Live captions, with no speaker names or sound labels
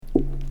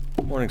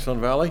Morning,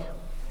 Sun Valley.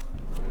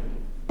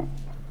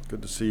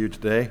 Good to see you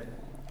today.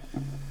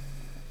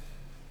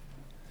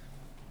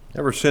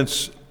 Ever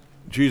since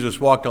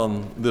Jesus walked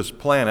on this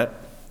planet,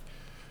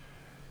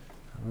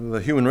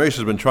 the human race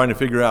has been trying to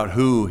figure out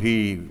who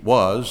he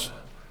was.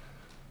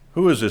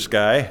 Who is this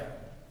guy,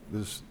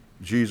 this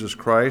Jesus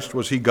Christ?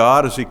 Was he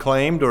God as he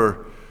claimed,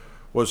 or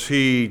was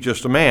he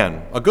just a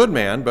man? A good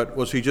man, but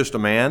was he just a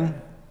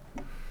man?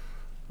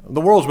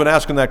 The world's been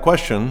asking that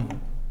question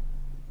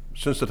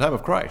since the time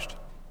of Christ.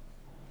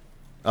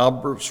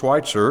 Albert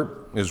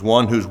Schweitzer is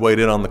one who's weighed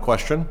in on the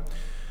question.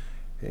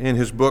 In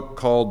his book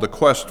called The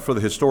Quest for the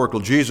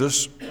Historical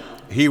Jesus,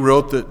 he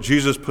wrote that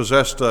Jesus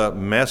possessed a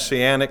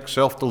messianic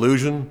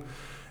self-delusion,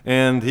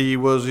 and he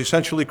was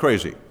essentially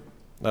crazy.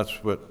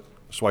 That's what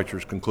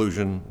Schweitzer's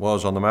conclusion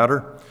was on the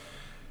matter.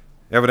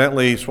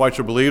 Evidently,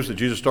 Schweitzer believes that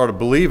Jesus started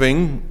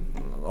believing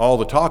all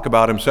the talk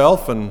about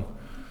himself and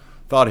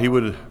thought he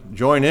would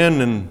join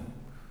in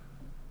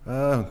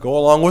and go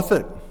along with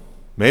it.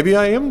 Maybe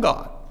I am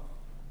God.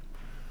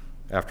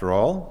 After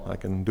all, I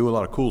can do a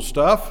lot of cool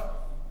stuff,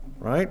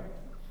 right?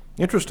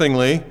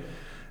 Interestingly,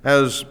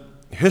 as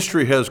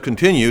history has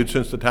continued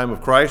since the time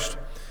of Christ,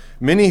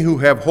 many who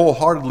have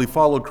wholeheartedly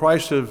followed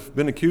Christ have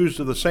been accused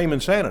of the same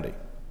insanity.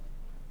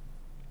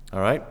 All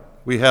right?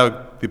 We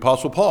have the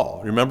Apostle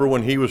Paul. Remember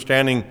when he was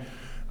standing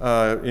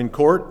in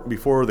court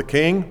before the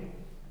king,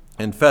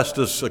 and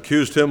Festus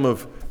accused him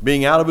of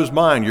being out of his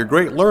mind. Your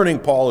great learning,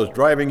 Paul, is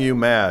driving you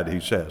mad,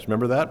 he says.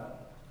 Remember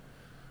that?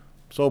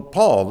 So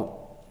Paul,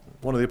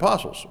 one of the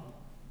apostles,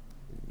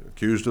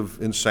 accused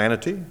of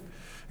insanity.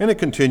 And it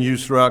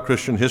continues throughout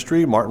Christian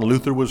history. Martin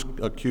Luther was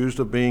accused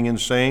of being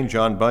insane.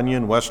 John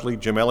Bunyan, Wesley,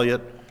 Jim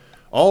Elliot.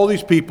 All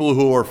these people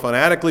who are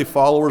fanatically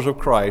followers of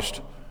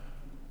Christ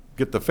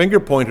get the finger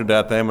pointed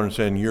at them and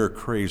saying, you're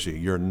crazy,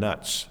 you're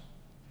nuts.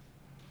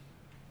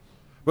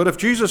 But if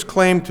Jesus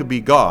claimed to be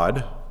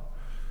God,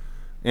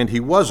 and he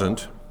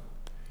wasn't,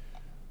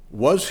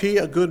 was he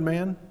a good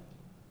man?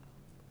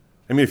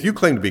 I mean, if you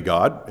claim to be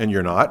God and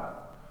you're not,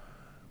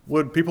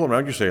 would people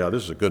around you say, oh,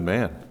 this is a good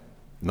man?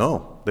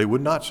 No, they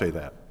would not say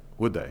that,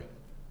 would they?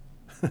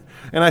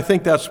 And I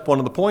think that's one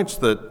of the points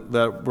that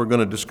we're going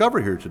to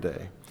discover here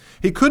today.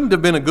 He couldn't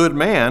have been a good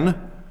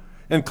man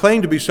and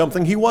claimed to be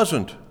something he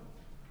wasn't.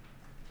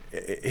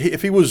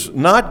 If he was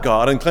not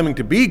God and claiming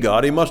to be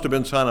God, he must have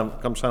been some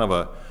kind of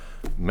a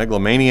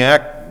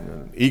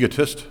megalomaniac,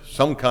 egotist,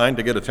 some kind,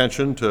 to get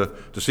attention, to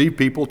deceive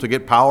people, to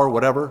get power,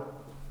 whatever.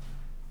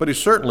 But he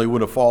certainly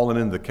would have fallen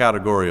into the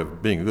category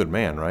of being a good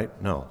man, right?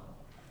 No.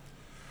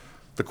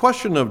 The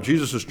question of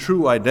Jesus'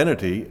 true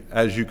identity,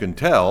 as you can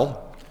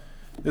tell,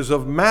 is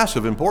of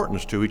massive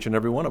importance to each and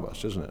every one of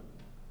us, isn't it?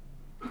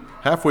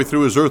 Halfway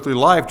through his earthly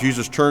life,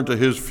 Jesus turned to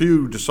his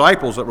few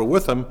disciples that were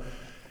with him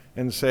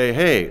and say,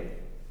 hey,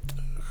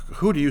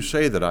 who do you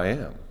say that I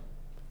am?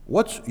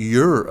 What's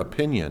your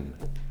opinion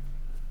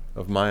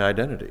of my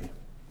identity?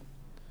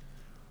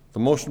 The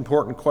most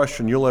important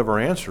question you'll ever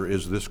answer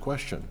is this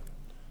question: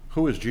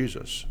 who is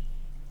Jesus?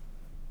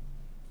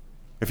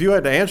 If you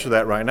had to answer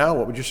that right now,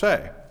 what would you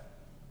say?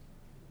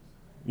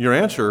 Your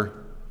answer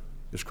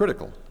is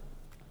critical.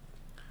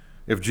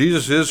 If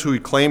Jesus is who he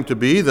claimed to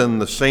be, then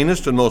the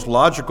sanest and most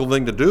logical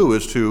thing to do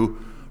is to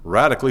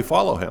radically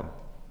follow him,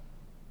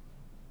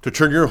 to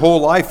turn your whole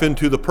life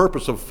into the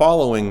purpose of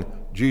following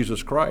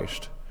Jesus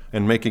Christ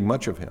and making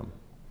much of him.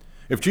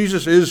 If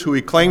Jesus is who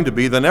he claimed to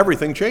be, then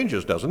everything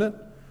changes, doesn't it?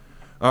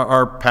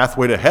 Our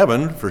pathway to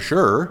heaven, for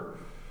sure,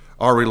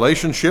 our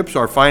relationships,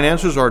 our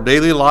finances, our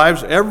daily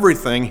lives,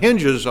 everything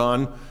hinges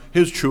on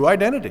his true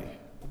identity.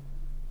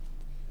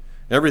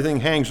 Everything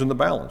hangs in the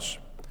balance.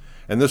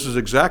 And this is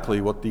exactly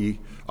what the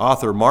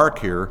author Mark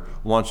here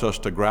wants us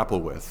to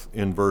grapple with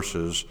in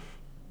verses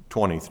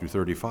 20 through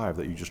 35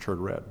 that you just heard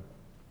read.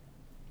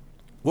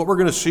 What we're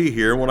going to see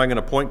here, what I'm going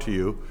to point to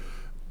you,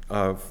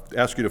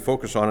 ask you to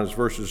focus on, is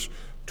verses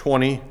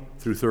 20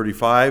 through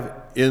 35.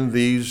 In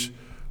these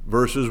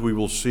verses, we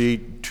will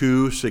see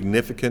two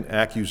significant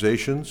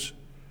accusations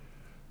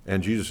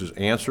and Jesus'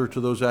 answer to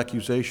those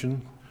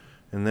accusations.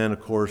 And then, of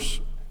course,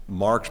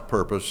 Mark's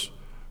purpose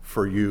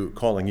for you,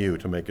 calling you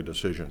to make a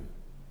decision.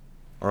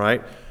 All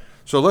right?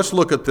 So let's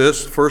look at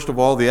this. First of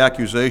all, the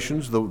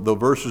accusations. The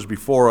verses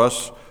before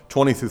us,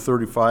 20 through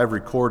 35,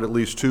 record at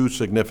least two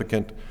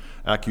significant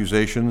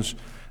accusations,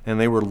 and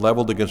they were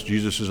leveled against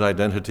Jesus'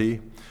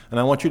 identity. And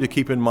I want you to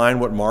keep in mind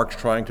what Mark's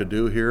trying to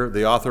do here.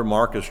 The author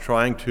Mark is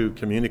trying to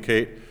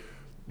communicate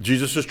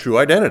Jesus' true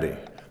identity.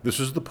 This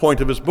is the point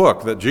of his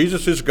book, that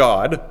Jesus is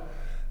God,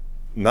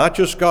 not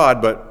just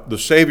God, but the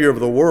Savior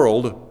of the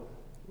world,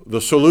 the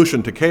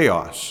solution to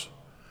chaos.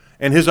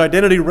 And his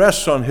identity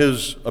rests on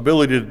his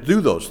ability to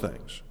do those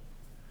things.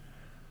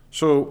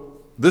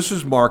 So this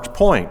is Mark's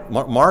point.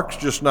 Mark's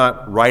just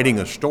not writing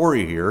a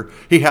story here.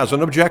 He has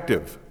an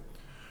objective: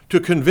 to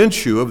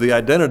convince you of the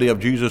identity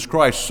of Jesus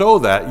Christ so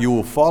that you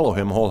will follow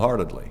him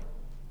wholeheartedly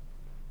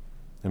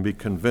and be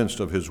convinced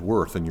of his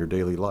worth in your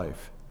daily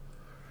life.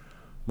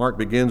 Mark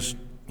begins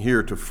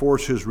here to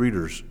force his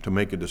readers to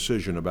make a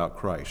decision about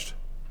Christ.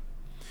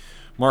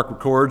 Mark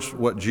records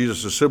what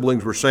Jesus'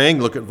 siblings were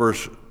saying. Look at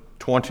verse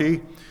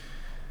 20.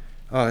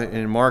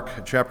 In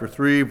Mark chapter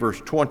 3,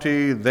 verse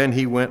 20, then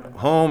he went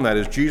home, that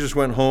is, Jesus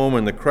went home,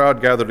 and the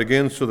crowd gathered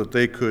again so that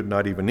they could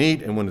not even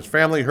eat. And when his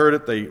family heard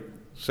it, they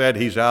said,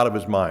 he's out of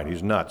his mind.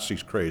 He's nuts.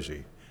 He's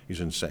crazy.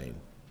 He's insane.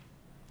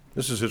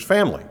 This is his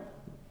family,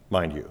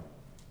 mind you.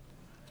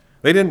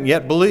 They didn't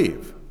yet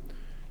believe.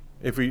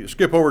 If we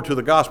skip over to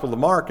the Gospel of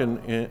Mark,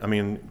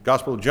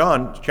 Gospel of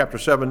John, chapter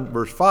 7,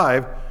 verse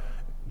 5,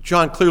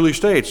 John clearly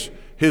states,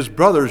 his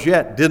brothers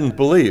yet didn't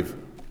believe.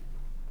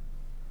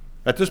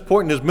 At this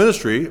point in his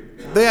ministry,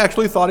 they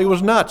actually thought he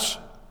was nuts.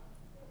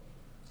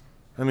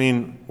 I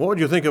mean, what would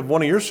you think of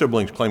one of your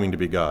siblings claiming to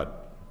be God?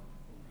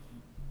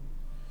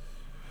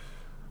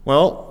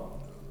 Well,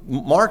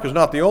 Mark is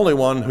not the only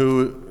one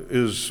who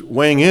is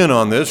weighing in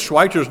on this.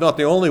 Schweitzer is not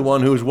the only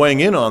one who is weighing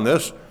in on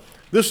this.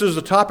 This is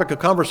a topic of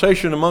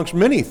conversation amongst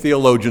many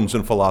theologians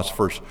and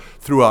philosophers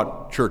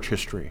throughout church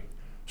history,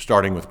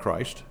 starting with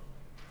Christ.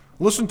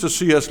 Listen to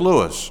C.S.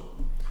 Lewis.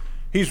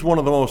 He's one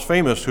of the most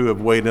famous who have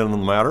weighed in on the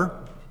matter.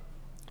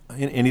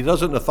 And he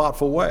does it in a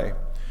thoughtful way.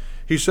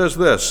 He says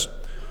this,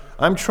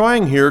 I'm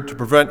trying here to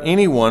prevent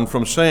anyone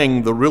from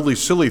saying the really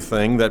silly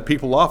thing that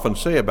people often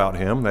say about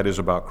him, that is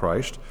about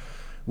Christ,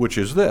 which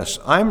is this,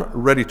 I'm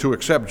ready to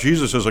accept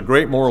Jesus as a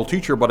great moral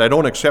teacher, but I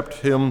don't accept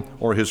him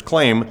or his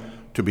claim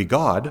to be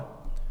God.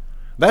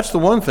 That's the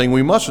one thing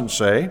we mustn't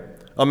say.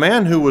 A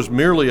man who was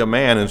merely a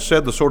man and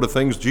said the sort of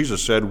things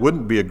Jesus said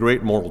wouldn't be a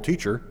great moral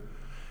teacher.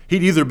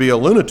 He'd either be a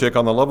lunatic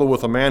on the level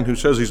with a man who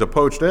says he's a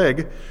poached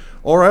egg,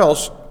 or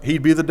else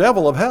he'd be the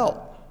devil of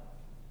hell.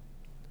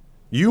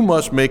 You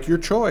must make your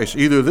choice.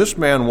 Either this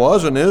man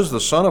was and is the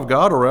Son of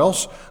God, or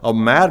else a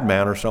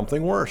madman or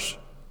something worse.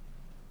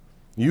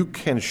 You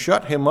can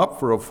shut him up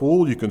for a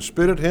fool, you can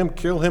spit at him,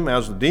 kill him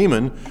as a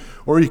demon,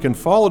 or you can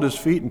fall at his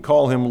feet and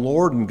call him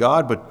Lord and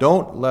God, but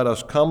don't let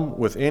us come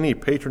with any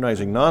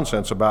patronizing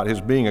nonsense about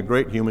his being a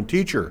great human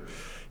teacher.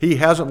 He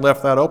hasn't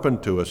left that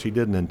open to us. He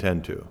didn't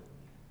intend to.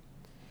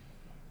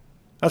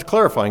 That's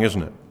clarifying,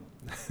 isn't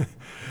it?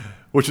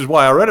 Which is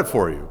why I read it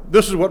for you.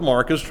 This is what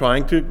Mark is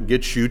trying to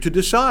get you to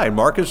decide.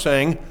 Mark is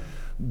saying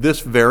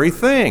this very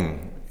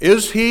thing.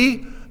 Is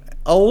he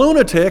a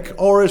lunatic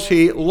or is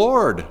he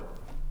Lord?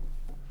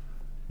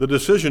 The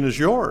decision is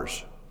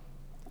yours.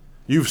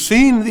 You've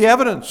seen the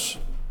evidence.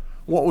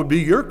 What would be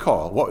your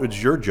call? What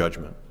is your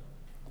judgment?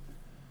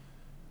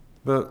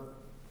 But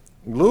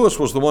Lewis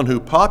was the one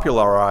who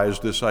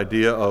popularized this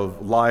idea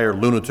of liar,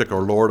 lunatic,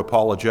 or Lord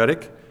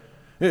apologetic.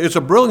 It's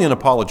a brilliant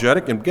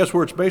apologetic, and guess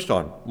where it's based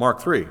on? Mark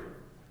 3.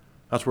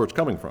 That's where it's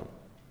coming from.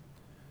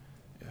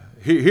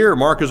 Here,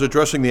 Mark is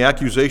addressing the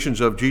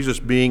accusations of Jesus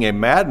being a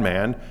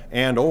madman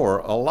and or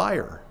a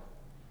liar.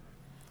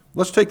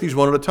 Let's take these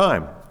one at a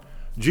time.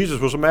 Jesus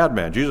was a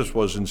madman. Jesus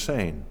was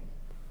insane.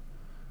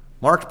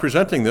 Mark's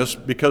presenting this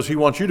because he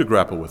wants you to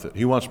grapple with it.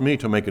 He wants me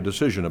to make a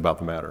decision about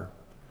the matter.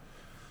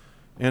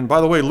 And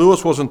by the way,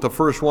 Lewis wasn't the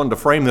first one to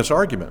frame this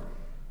argument.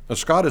 A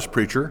Scottish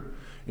preacher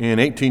in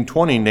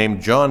 1820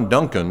 named John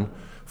Duncan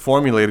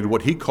formulated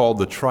what he called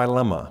the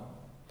trilemma.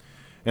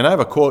 And I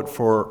have a quote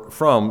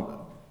from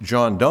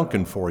John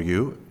Duncan for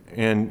you,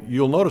 and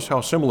you'll notice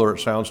how similar it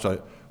sounds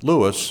to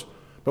Lewis,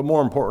 but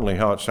more importantly,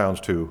 how it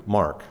sounds to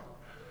Mark.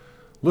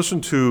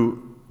 Listen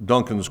to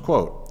Duncan's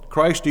quote.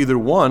 Christ either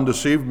 1,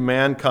 deceived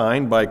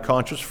mankind by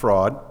conscious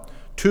fraud,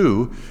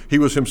 2, he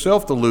was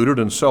himself deluded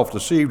and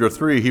self-deceived, or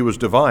 3, he was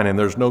divine, and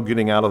there's no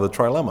getting out of the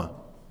trilemma.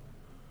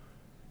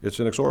 It's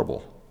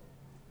inexorable.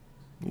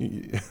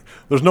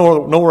 There's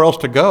nowhere else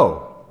to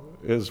go,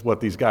 is what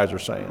these guys are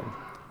saying.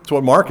 It's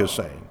what Mark is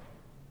saying.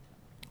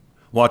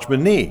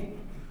 Watchman Nee.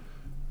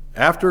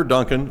 After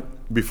Duncan,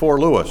 before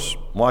Lewis,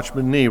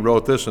 Watchman Nee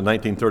wrote this in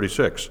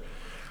 1936.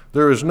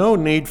 There is no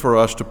need for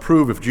us to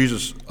prove if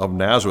Jesus of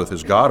Nazareth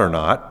is God or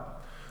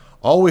not.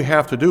 All we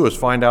have to do is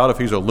find out if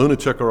he's a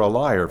lunatic or a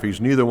liar. If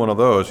he's neither one of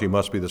those, he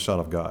must be the Son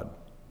of God.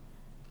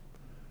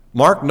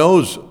 Mark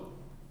knows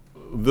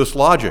this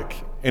logic,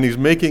 and he's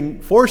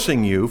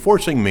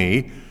forcing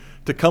me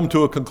to come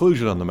to a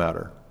conclusion on the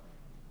matter.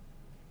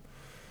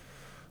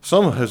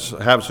 Some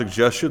have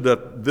suggested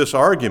that this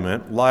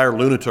argument, liar,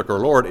 lunatic, or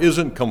Lord,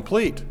 isn't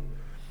complete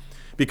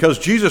because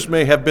Jesus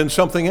may have been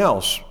something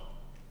else.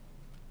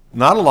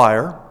 Not a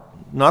liar,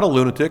 not a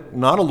lunatic,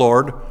 not a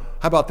Lord.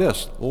 How about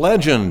this?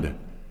 Legend.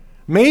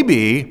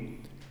 Maybe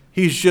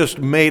he's just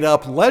made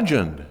up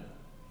legend.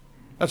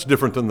 That's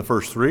different than the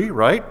first three,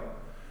 right?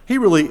 He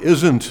really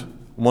isn't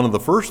one of the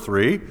first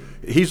three.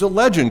 He's a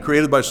legend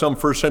created by some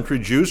first century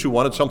Jews who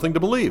wanted something to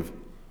believe,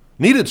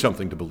 needed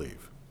something to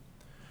believe.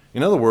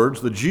 In other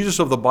words, the Jesus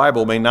of the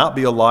Bible may not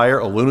be a liar,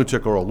 a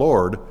lunatic, or a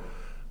Lord,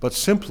 but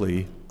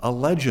simply a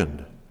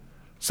legend.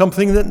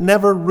 Something that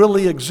never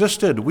really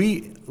existed.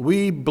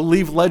 We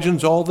believe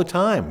legends all the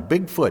time.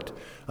 Bigfoot.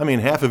 I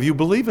mean, half of you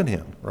believe in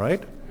him,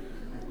 right?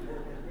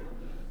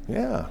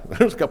 Yeah,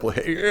 there's a couple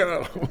of,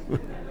 yeah.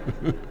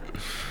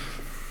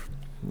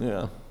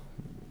 Yeah.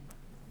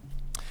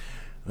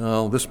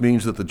 Well, this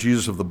means that the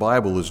Jesus of the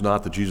Bible is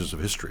not the Jesus of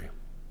history.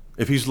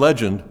 If he's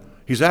legend,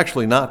 He's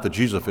actually not the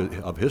Jesus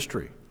of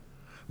history.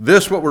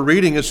 This, what we're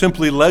reading, is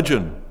simply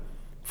legend,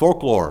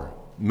 folklore,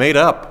 made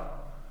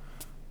up.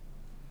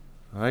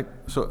 All right?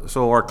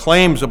 So our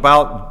claims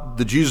about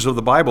the Jesus of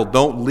the Bible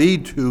don't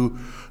lead to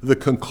the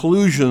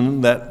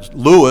conclusion that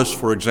Lewis,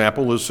 for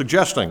example, is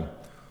suggesting.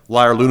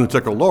 Liar,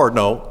 lunatic, or Lord.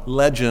 No,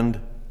 legend.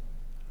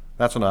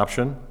 That's an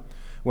option.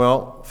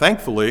 Well,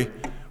 thankfully,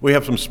 we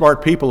have some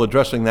smart people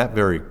addressing that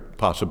very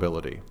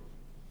possibility.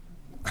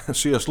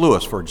 C.S.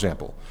 Lewis, for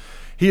example.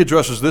 He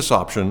addresses this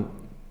option,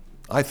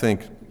 I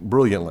think,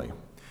 brilliantly.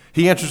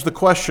 He answers the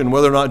question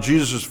whether or not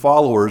Jesus'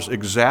 followers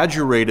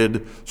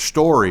exaggerated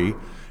story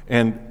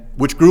and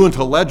which grew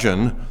into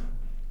legend,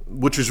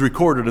 which is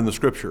recorded in the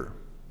Scripture.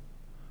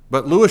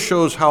 But Lewis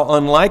shows how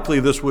unlikely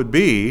this would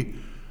be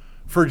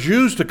for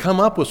Jews to come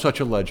up with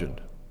such a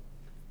legend.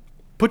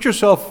 Put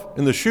yourself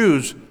in the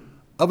shoes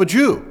of a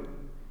Jew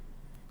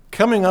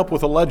coming up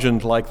with a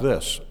legend like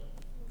this.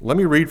 Let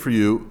me read for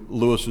you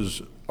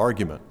Lewis's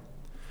argument.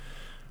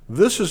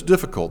 This is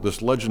difficult,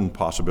 this legend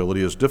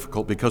possibility is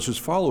difficult because his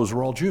followers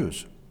were all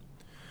Jews.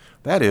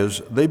 That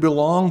is, they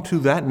belonged to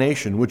that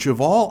nation which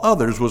of all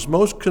others was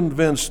most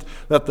convinced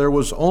that there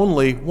was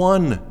only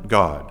one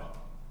God,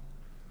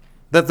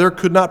 that there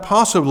could not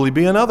possibly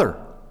be another.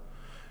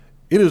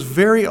 It is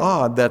very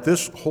odd that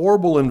this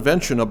horrible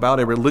invention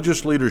about a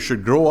religious leader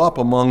should grow up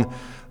among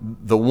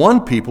the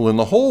one people in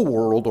the whole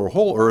world or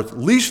whole earth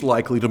least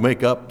likely to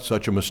make up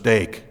such a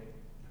mistake.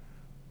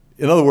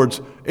 In other words,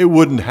 it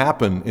wouldn't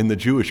happen in the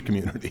Jewish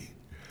community.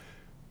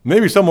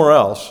 Maybe somewhere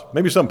else,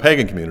 maybe some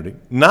pagan community,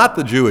 not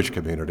the Jewish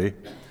community.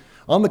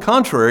 On the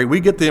contrary, we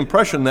get the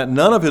impression that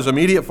none of his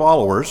immediate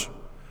followers,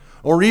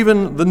 or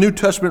even the New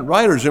Testament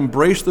writers,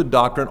 embraced the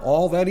doctrine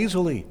all that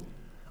easily.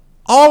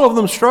 All of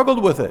them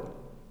struggled with it.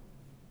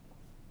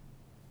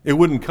 It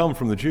wouldn't come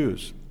from the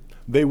Jews.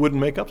 They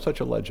wouldn't make up such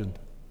a legend.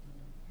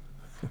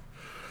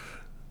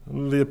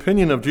 The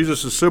opinion of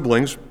Jesus'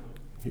 siblings,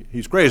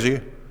 he's crazy,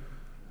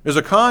 is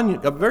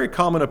a very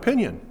common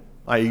opinion,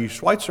 i.e.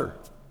 Schweitzer.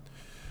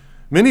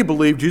 Many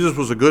believe Jesus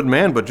was a good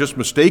man, but just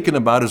mistaken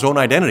about his own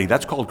identity.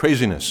 That's called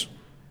craziness,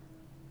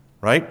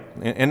 right?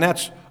 And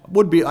that's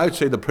would be, I'd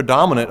say, the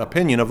predominant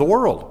opinion of the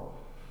world.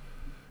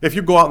 If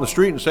you go out in the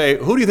street and say,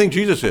 who do you think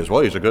Jesus is?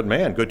 Well, he's a good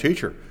man, good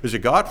teacher. Is he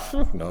God?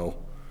 No.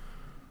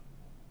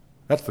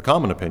 That's the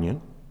common opinion.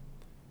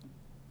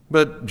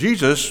 But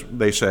Jesus,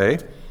 they say,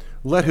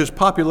 let his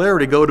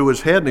popularity go to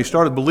his head, and he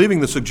started believing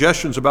the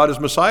suggestions about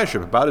his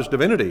messiahship, about his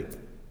divinity.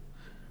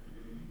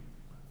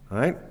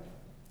 Right?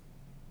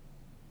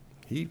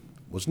 He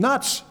was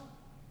nuts.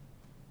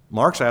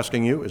 Mark's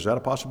asking you, is that a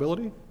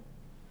possibility?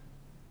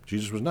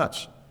 Jesus was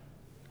nuts.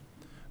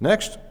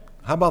 Next,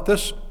 how about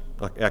this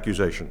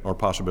accusation or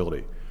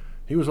possibility?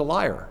 He was a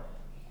liar.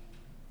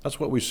 That's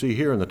what we see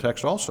here in the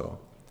text also.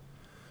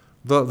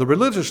 The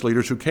religious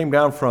leaders who came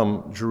down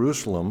from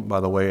Jerusalem,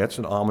 by the way, that's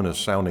an ominous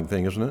sounding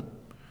thing, isn't it?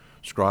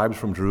 Scribes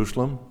from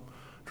Jerusalem,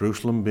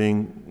 Jerusalem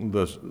being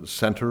the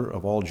center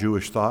of all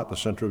Jewish thought, the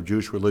center of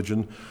Jewish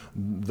religion,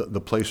 the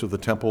place of the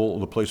temple,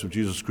 the place of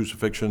Jesus'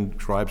 crucifixion.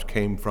 Scribes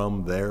came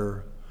from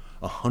there,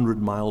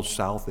 100 miles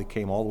south. They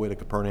came all the way to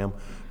Capernaum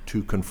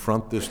to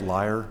confront this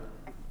liar.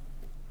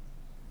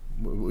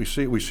 We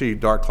see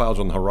dark clouds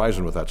on the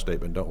horizon with that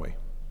statement, don't we?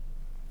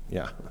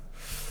 Yeah.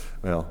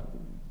 Well,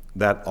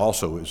 that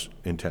also is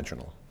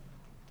intentional.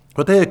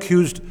 But they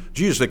accused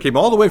Jesus. They came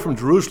all the way from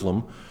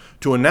Jerusalem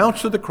to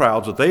announce to the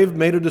crowds that they've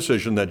made a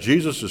decision that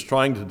Jesus is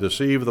trying to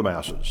deceive the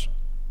masses.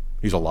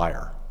 He's a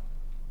liar.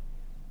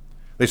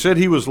 They said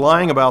he was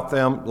lying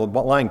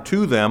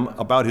to them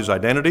about his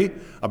identity,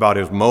 about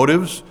his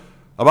motives,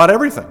 about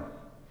everything.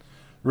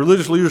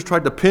 Religious leaders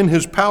tried to pin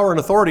his power and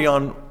authority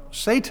on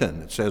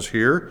Satan, it says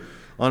here,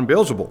 on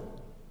Beelzebul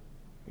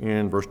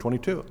in verse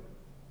 22.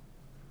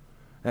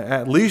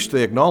 At least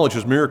they acknowledge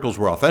his miracles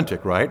were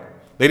authentic, right?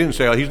 They didn't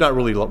say, oh, he's not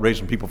really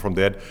raising people from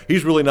dead.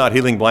 He's really not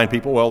healing blind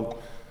people. Well,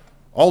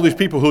 all these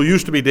people who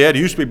used to be dead,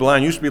 used to be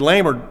blind, used to be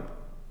lame are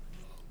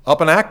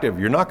up and active.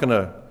 You're not going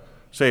to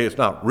say it's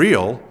not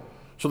real.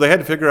 So they had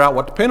to figure out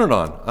what to pin it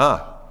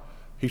on.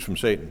 He's from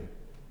Satan.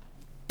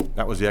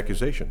 That was the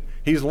accusation.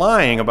 He's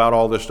lying about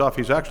all this stuff.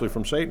 He's actually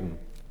from Satan.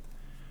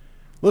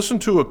 Listen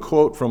to a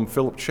quote from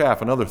Philip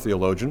Schaff, another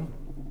theologian,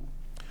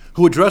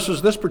 who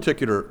addresses this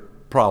particular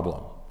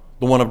problem,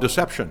 the one of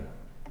deception.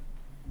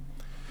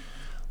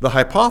 The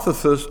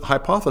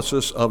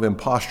hypothesis of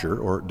imposture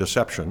or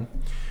deception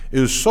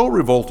is so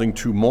revolting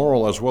to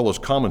moral as well as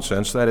common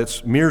sense that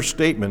its mere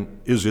statement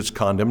is its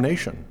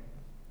condemnation.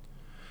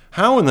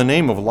 How in the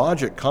name of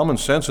logic, common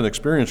sense, and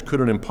experience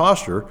could an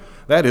impostor,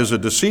 that is, a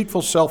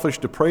deceitful, selfish,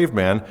 depraved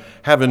man,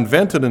 have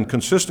invented and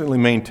consistently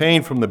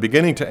maintained from the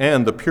beginning to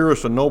end the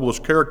purest and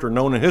noblest character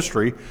known in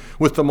history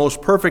with the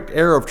most perfect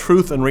air of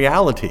truth and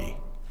reality?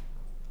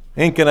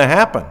 Ain't gonna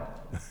happen.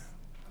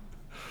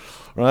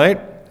 Right?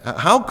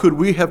 How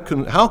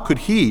could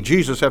he,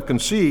 Jesus, have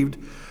conceived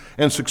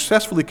and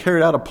successfully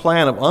carried out a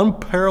plan of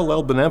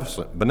unparalleled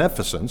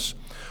beneficence,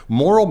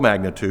 moral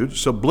magnitude,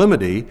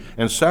 sublimity,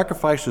 and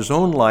sacrificed his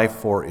own life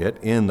for it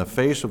in the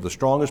face of the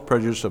strongest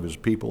prejudice of his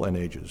people and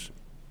ages?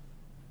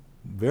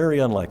 Very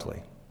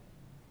unlikely.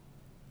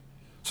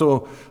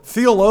 So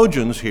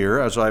theologians here,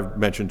 as I've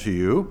mentioned to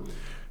you,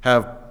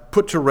 have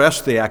put to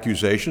rest the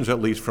accusations,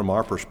 at least from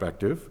our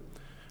perspective.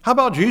 How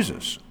about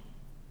Jesus?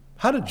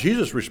 How did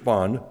Jesus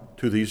respond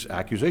to these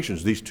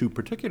accusations, these two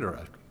particular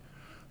accusations?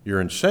 You're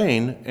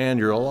insane and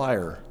you're a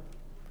liar.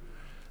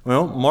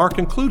 Well, Mark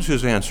includes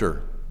his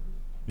answer,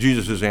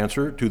 Jesus'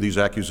 answer to these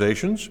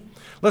accusations.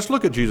 Let's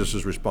look at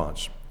Jesus'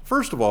 response.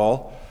 First of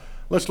all,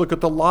 let's look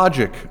at the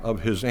logic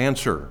of his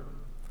answer.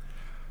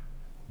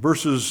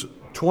 Verses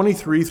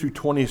 23 through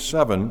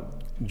 27,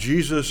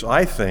 Jesus,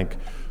 I think,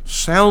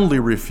 soundly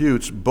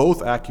refutes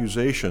both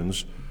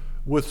accusations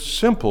with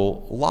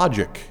simple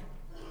logic,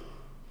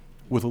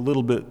 with a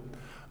little bit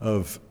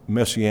of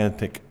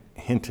messianic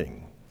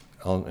hinting.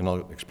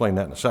 I'll explain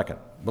that in a second.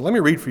 But let me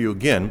read for you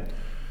again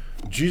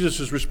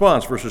Jesus'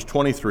 response, verses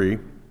 23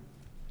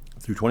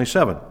 through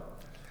 27.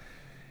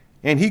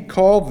 And he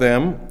called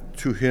them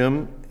to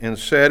him and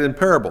said in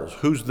parables.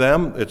 Who's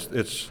them?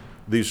 It's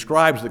these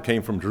scribes that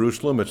came from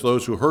Jerusalem. It's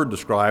those who heard the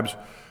scribes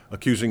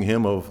accusing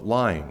him of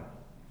lying,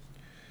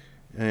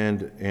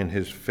 and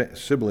his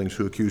siblings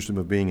who accused him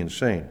of being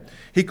insane.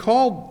 He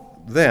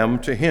called them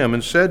to him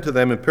and said to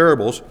them in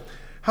parables,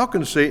 how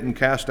can Satan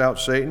cast out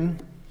Satan?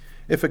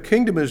 If a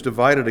kingdom is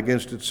divided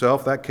against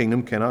itself, that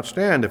kingdom cannot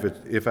stand.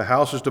 If a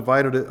house is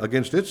divided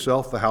against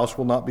itself, the house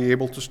will not be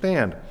able to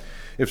stand.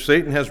 If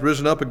Satan has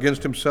risen up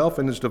against himself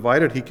and is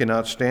divided, he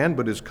cannot stand,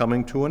 but is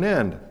coming to an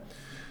end.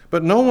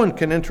 But no one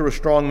can enter a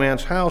strong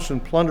man's house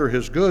and plunder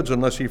his goods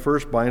unless he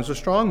first binds the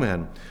strong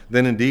man.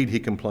 Then indeed he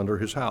can plunder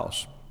his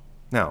house.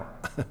 Now,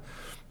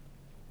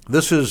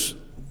 this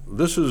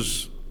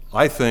is,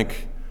 I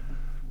think,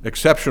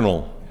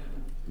 exceptional,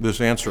 this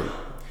answer.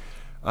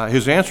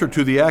 His answer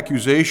to the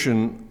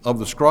accusation of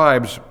the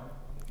scribes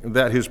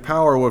that his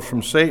power was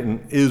from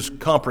Satan is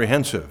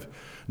comprehensive.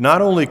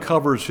 Not only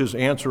covers his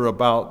answer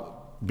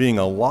about being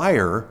a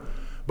liar,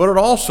 but it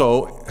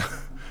also,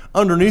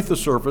 underneath the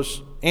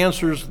surface,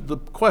 answers the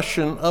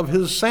question of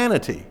his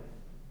sanity.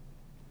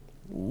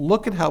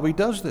 Look at how he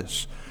does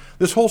this.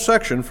 This whole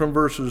section from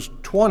verses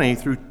 20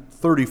 through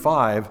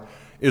 35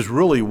 is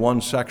really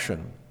one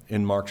section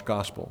in Mark's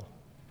gospel.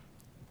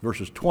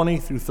 Verses 20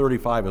 through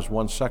 35 is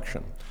one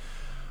section.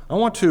 I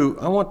want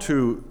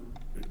to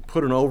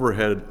put an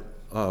overhead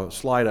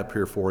slide up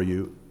here for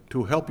you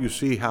to help you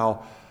see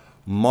how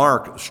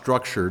Mark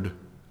structured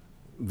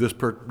this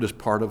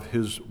part of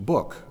his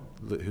book,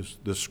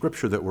 the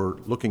scripture that we're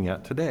looking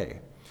at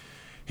today.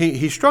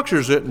 He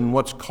structures it in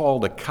what's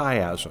called a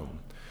chiasm.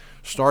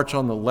 Starts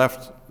on the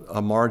left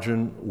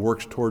margin,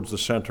 works towards the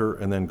center,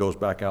 and then goes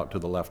back out to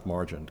the left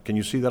margin. Can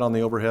you see that on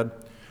the overhead?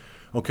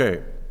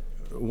 Okay,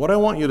 what I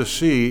want you to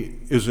see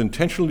is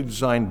intentionally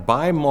designed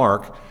by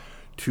Mark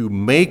to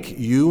make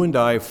you and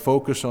I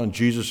focus on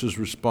Jesus'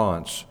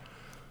 response.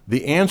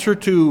 The answer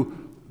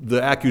to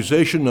the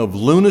accusation of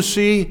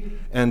lunacy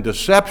and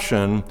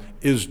deception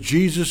is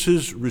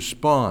Jesus'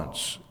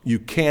 response. You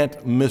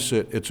can't miss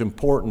it. It's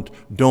important.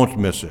 Don't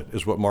miss it,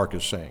 is what Mark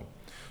is saying.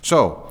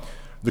 So,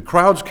 the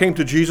crowds came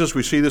to Jesus.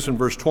 We see this in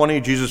verse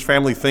 20. Jesus'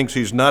 family thinks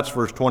he's nuts,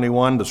 verse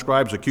 21. The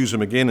scribes accuse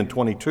him again in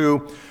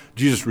 22.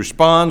 Jesus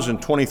responds in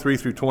 23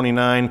 through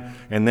 29.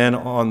 And then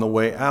on the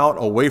way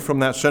out, away from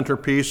that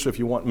centerpiece, if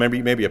you want,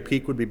 maybe a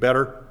peak would be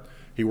better.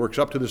 He works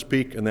up to this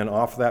peak and then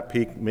off that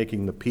peak,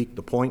 making the peak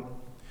the point.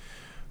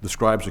 The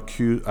scribe's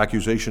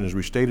accusation is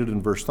restated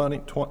in verse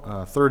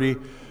 30.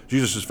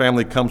 Jesus'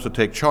 family comes to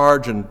take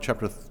charge in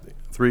chapter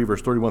 3,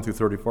 verse 31 through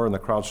 34, and the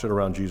crowd sit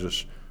around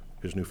Jesus,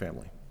 his new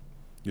family.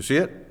 You see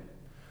it?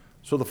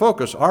 So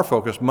our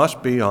focus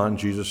must be on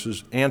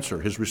Jesus'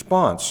 answer, his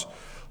response.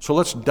 So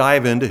let's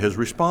dive into his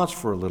response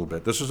for a little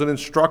bit. This is an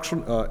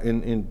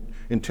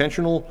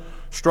intentional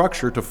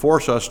structure to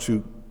force us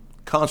to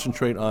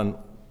concentrate on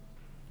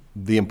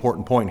the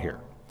important point here.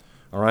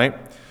 All right?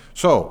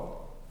 So,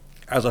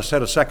 as I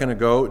said a second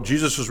ago,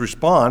 Jesus'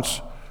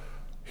 response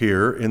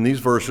here in these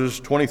verses,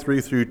 23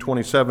 through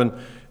 27,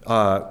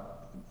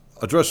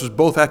 addresses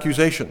both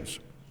accusations.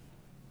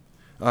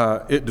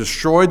 It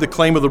destroyed the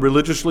claim of the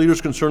religious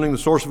leaders concerning the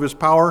source of his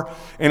power,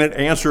 and it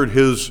answered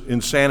his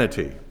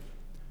insanity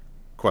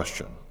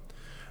question.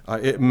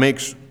 It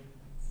makes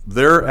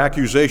their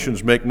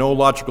accusations make no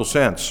logical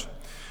sense.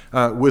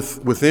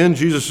 Within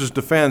Jesus'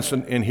 defense,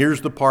 and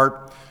here's the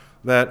part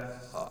that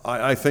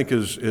I think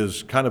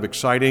is kind of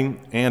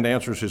exciting and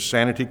answers his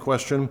sanity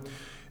question,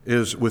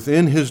 is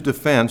within his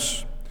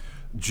defense,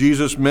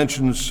 Jesus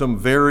mentions some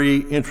very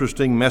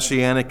interesting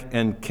messianic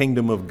and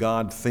kingdom of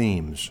God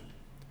themes.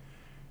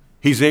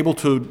 He's able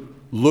to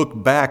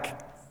look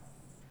back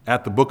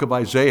at the book of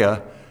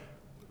Isaiah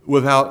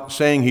without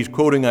saying he's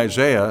quoting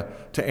Isaiah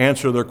to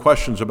answer their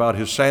questions about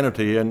his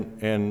sanity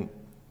and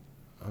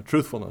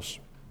truthfulness.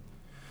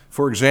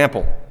 For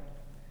example,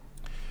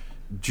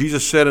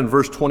 Jesus said in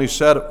verse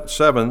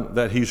 27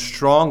 that he's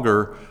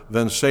stronger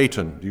than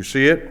Satan. Do you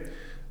see it?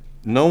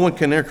 No one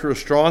can enter a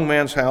strong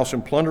man's house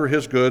and plunder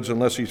his goods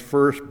unless he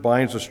first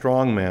binds the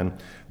strong man.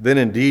 Then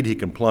indeed he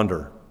can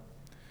plunder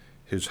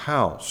his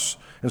house.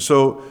 And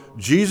so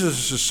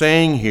Jesus is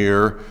saying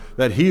here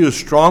that he is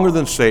stronger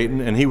than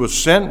Satan, and he was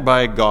sent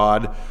by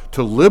God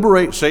to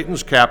liberate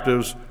Satan's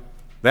captives,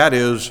 that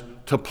is,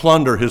 to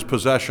plunder his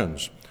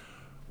possessions.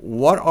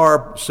 What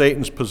are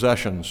Satan's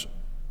possessions?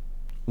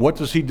 What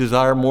does he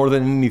desire more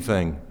than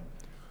anything?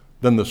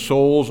 Than the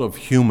souls of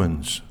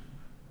humans.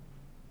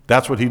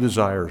 That's what he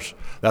desires.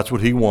 That's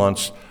what he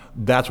wants.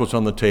 That's what's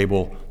on the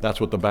table. That's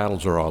what the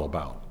battles are all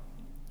about.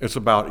 It's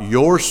about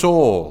your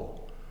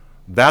soul.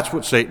 That's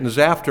what Satan is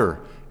after.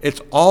 He's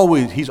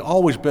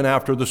always been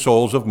after the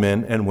souls of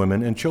men and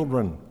women and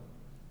children.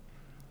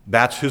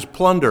 That's his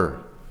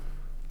plunder.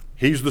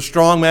 He's the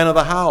strong man of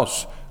the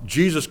house.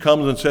 Jesus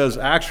comes and says,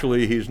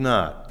 actually, he's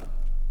not.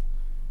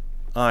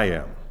 I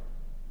am.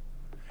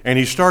 And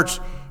he starts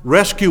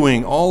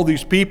rescuing all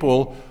these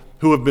people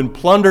who have been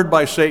plundered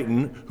by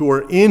Satan, who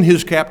are in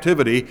his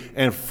captivity,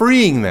 and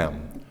freeing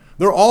them.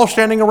 They're all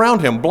standing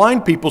around him.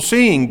 Blind people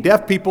seeing,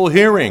 deaf people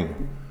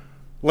hearing,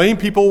 lame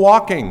people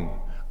walking.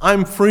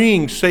 I'm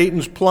freeing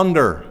Satan's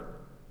plunder,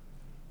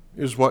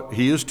 is what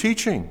he is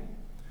teaching.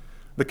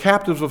 The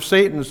captives of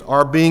Satan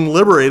are being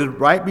liberated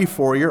right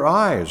before your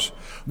eyes.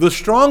 The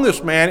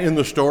strongest man in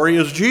the story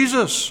is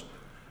Jesus,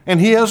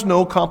 and he has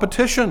no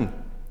competition.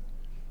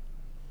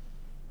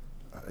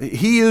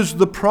 He is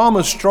the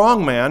promised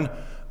strong man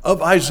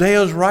of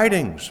Isaiah's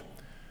writings.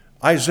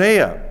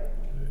 Isaiah,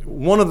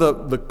 one of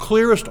the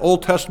clearest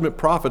Old Testament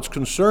prophets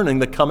concerning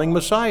the coming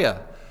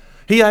Messiah.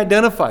 He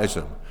identifies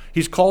him.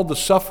 He's called the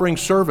suffering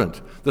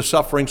servant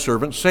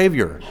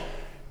Savior.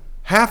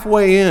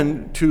 Halfway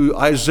into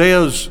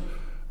Isaiah's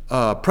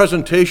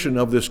presentation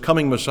of this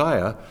coming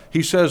Messiah,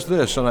 he says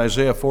this in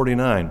Isaiah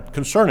 49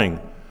 concerning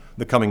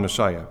the coming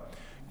Messiah.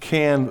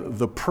 Can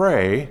the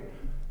prey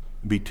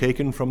be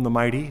taken from the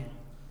mighty,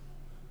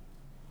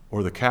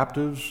 or the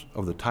captives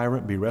of the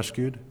tyrant be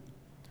rescued?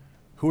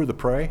 Who are the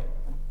prey?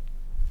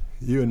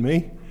 You and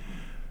me.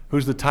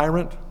 Who's the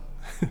tyrant?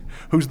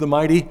 Who's the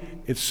mighty?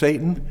 It's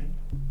Satan.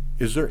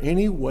 Is there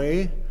any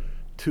way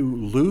to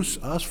loose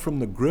us from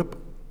the grip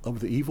of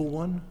the evil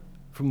one,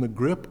 from the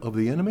grip of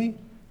the enemy?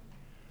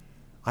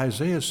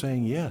 Isaiah is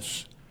saying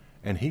yes,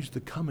 and he's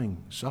the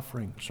coming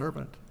suffering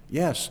servant.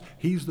 Yes,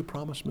 he's the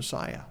promised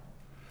Messiah.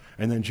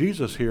 And then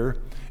Jesus here,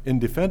 in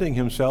defending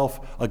himself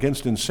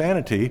against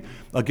insanity,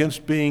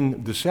 against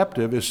being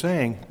deceptive, is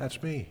saying,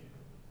 that's me.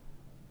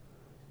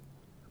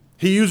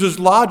 He uses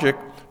logic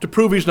to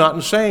prove he's not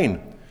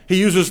insane. He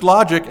uses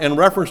logic in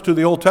reference to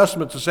the Old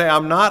Testament to say,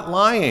 I'm not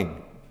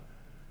lying.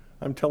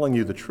 I'm telling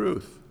you the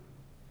truth.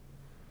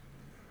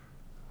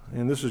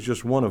 And this is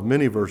just one of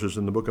many verses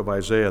in the book of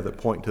Isaiah that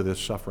point to this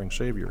suffering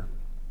Savior.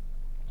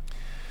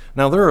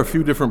 Now, there are a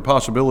few different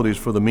possibilities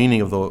for the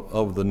meaning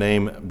of the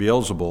name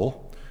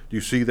Beelzebul. Do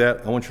you see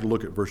that? I want you to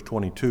look at verse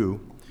 22.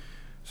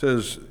 It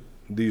says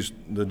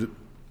the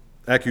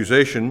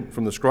accusation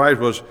from the scribes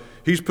was,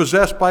 he's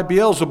possessed by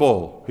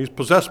Beelzebul. He's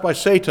possessed by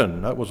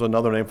Satan. That was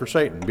another name for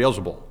Satan,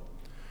 Beelzebul.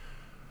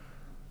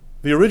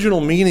 The original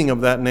meaning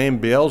of that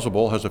name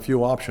Beelzebul has a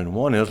few options.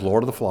 One is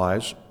Lord of the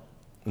Flies.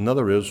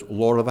 Another is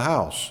Lord of the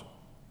House.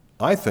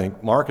 I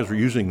think Mark is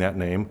using that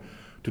name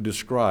to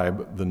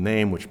describe the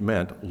name which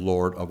meant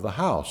Lord of the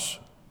House.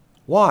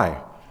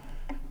 Why?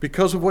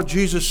 Because of what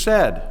Jesus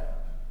said.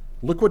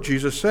 Look what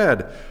Jesus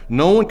said.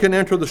 No one can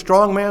enter the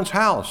strong man's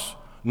house.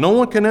 No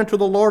one can enter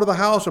the Lord of the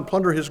house and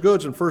plunder his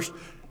goods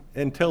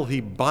until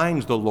he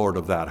binds the Lord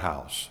of that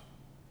house.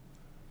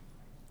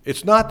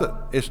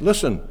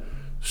 Listen,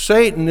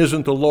 Satan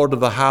isn't the Lord of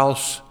the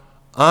house.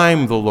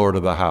 I'm the Lord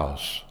of the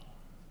house,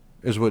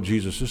 is what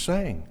Jesus is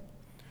saying.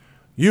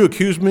 You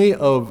accuse me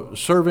of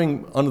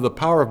serving under the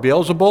power of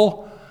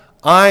Beelzebul.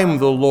 I'm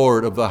the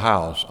Lord of the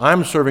house.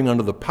 I'm serving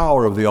under the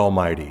power of the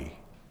Almighty.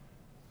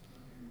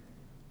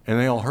 And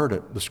they all heard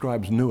it. The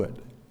scribes knew it.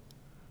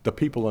 The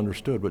people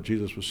understood what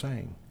Jesus was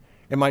saying.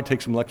 It might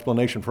take some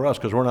explanation for us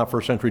because we're not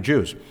first century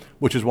Jews,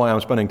 which is why I'm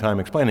spending time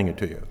explaining it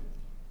to you.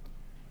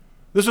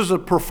 This is a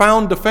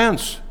profound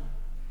defense,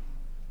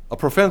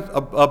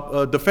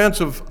 a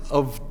defense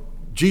of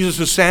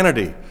Jesus'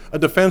 sanity, a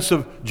defense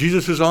of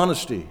Jesus'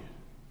 honesty.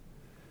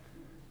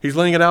 He's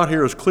laying it out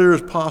here as clear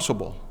as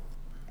possible.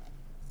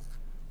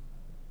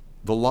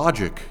 The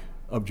logic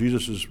of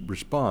Jesus'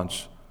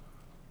 response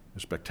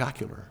is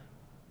spectacular.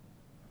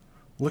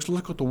 Let's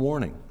look at the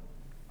warning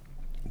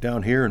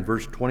down here in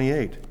verse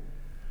 28.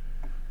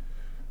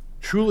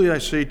 Truly I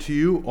say to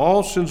you,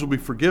 all sins will be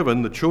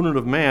forgiven the children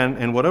of man,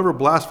 and whatever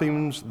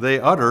blasphemies they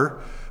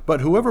utter, but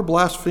whoever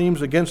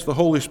blasphemes against the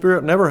Holy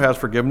Spirit never has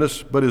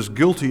forgiveness, but is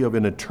guilty of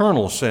an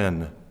eternal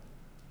sin.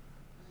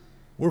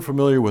 We're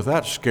familiar with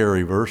that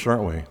scary verse,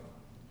 aren't we?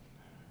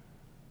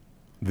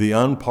 The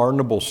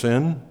unpardonable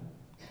sin,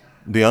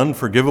 the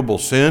unforgivable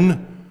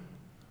sin,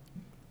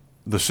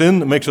 the sin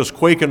that makes us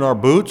quake in our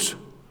boots.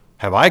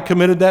 Have I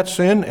committed that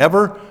sin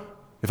ever?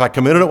 If I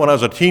committed it when I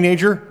was a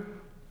teenager,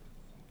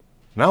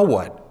 now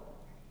what?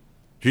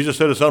 Jesus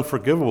said it's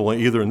unforgivable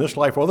either in this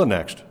life or the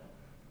next.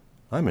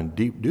 I'm in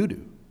deep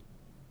doo-doo.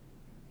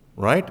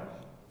 Right?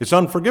 It's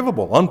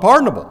unforgivable,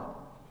 unpardonable.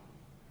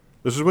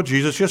 This is what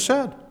Jesus just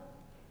said.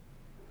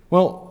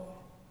 Well,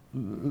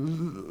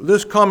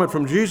 this comment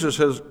from Jesus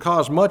has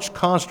caused much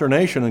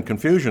consternation and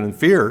confusion and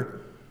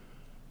fear,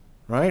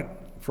 right?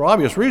 For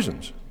obvious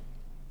reasons.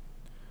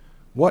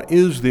 What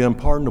is the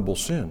unpardonable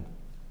sin?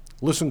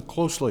 Listen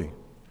closely.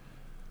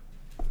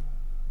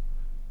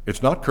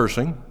 It's not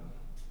cursing.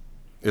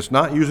 It's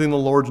not using the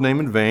Lord's name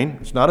in vain.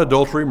 It's not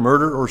adultery,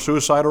 murder, or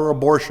suicide, or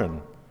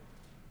abortion.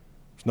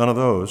 It's none of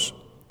those.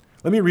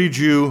 Let me read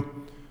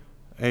you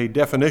a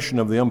definition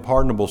of the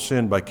unpardonable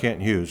sin by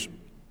Kent Hughes,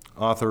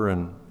 author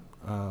and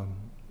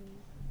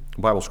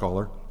Bible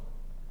scholar.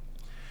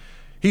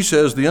 He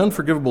says, the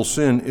unforgivable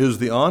sin is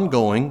the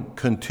ongoing,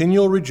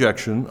 continual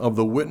rejection of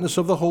the witness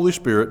of the Holy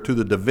Spirit to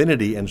the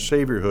divinity and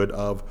saviorhood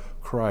of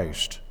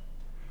Christ.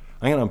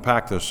 I'm going to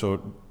unpack this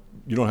so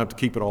you don't have to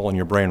keep it all in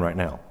your brain right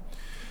now.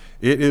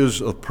 It is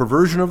a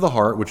perversion of the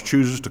heart which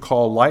chooses to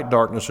call light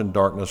darkness and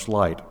darkness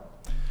light.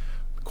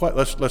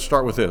 Let's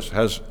start with this.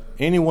 Has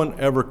anyone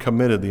ever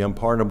committed the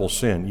unpardonable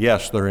sin?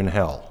 Yes, they're in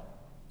hell.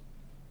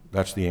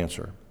 That's the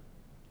answer.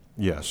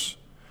 Yes.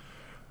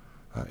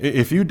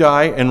 If you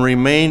die and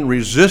remain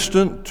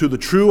resistant to the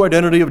true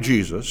identity of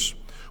Jesus,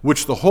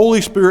 which the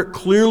Holy Spirit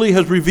clearly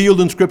has revealed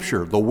in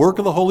Scripture, the work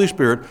of the Holy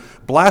Spirit,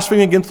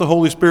 blaspheming against the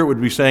Holy Spirit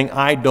would be saying,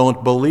 I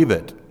don't believe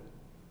it.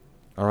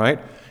 All right?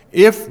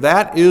 If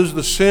that is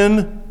the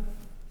sin,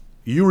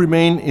 you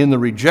remain in the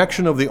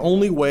rejection of the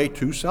only way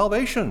to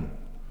salvation.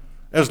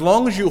 As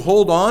long as you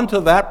hold on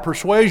to that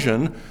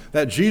persuasion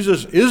that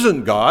Jesus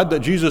isn't God, that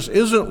Jesus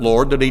isn't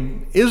Lord, that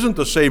He isn't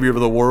the Savior of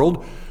the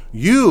world,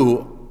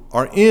 you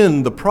are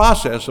in the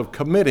process of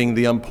committing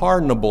the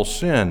unpardonable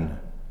sin.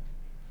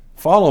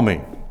 Follow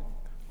me,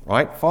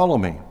 right? Follow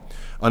me.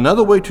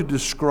 Another way to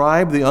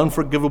describe the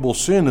unforgivable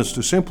sin is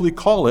to simply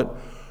call it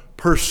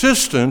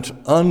persistent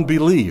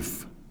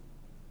unbelief.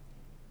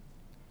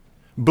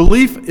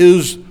 Belief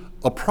is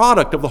a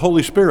product of the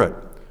Holy Spirit.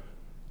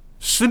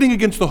 Sinning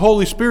against the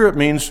Holy Spirit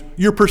means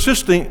you're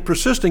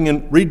persisting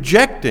in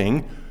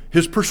rejecting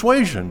His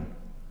persuasion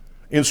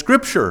in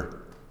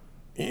Scripture,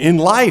 in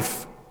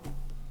life.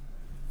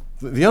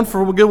 The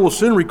unforgivable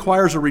sin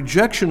requires a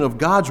rejection of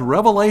God's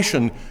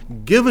revelation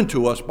given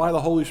to us by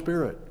the Holy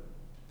Spirit.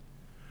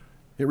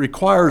 It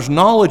requires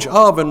knowledge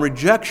of and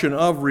rejection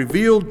of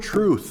revealed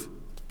truth.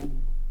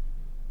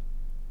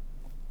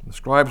 The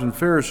scribes and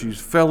Pharisees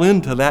fell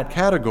into that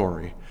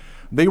category.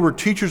 They were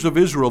teachers of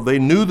Israel. They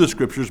knew the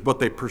Scriptures, but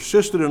they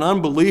persisted in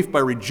unbelief by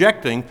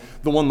rejecting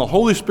the one the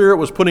Holy Spirit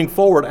was putting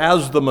forward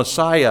as the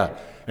Messiah.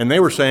 And they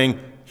were saying,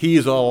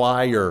 He's a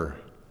liar.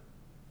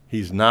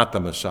 He's not the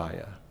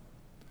Messiah.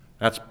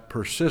 That's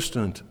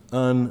persistent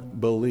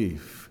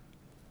unbelief.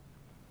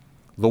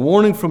 The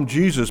warning from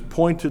Jesus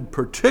pointed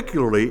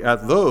particularly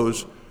at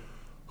those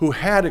who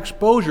had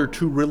exposure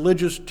to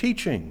religious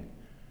teaching,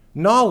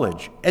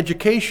 knowledge,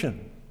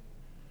 education.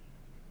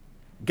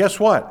 Guess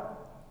what?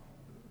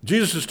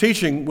 Jesus'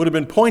 teaching would have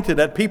been pointed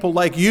at people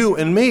like you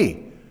and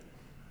me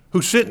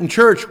who sit in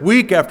church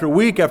week after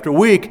week after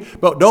week,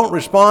 but don't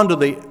respond to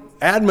the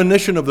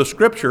admonition of the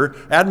Scripture,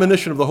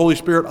 admonition of the Holy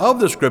Spirit of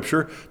the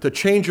Scripture to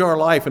change our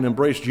life and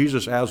embrace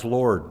Jesus as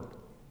Lord.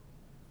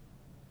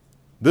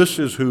 This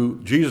is who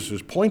Jesus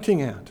is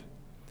pointing at.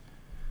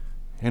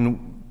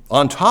 And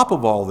on top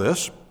of all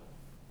this,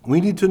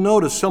 we need to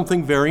notice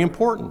something very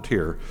important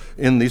here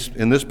in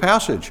this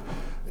passage.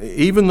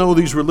 Even though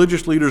these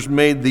religious leaders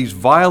made these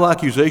vile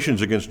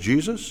accusations against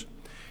Jesus,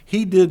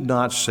 He did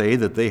not say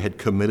that they had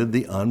committed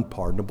the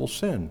unpardonable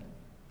sin.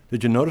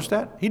 Did you notice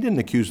that? He didn't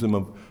accuse them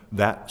of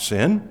that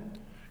sin.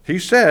 He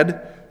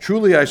said,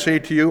 truly I say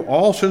to you,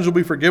 all sins will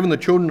be forgiven the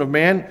children of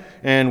man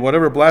and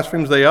whatever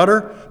blasphemies they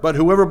utter, but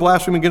whoever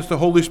blasphemes against the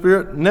Holy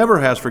Spirit never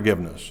has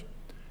forgiveness.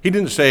 He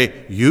didn't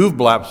say, you've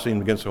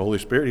blasphemed against the Holy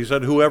Spirit. He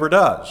said, whoever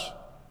does.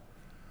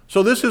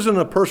 So this isn't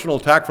a personal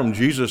attack from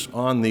Jesus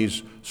on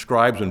these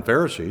scribes and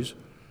Pharisees.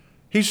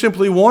 He's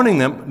simply warning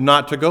them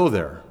not to go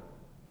there.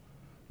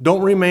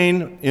 Don't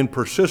remain in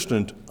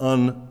persistent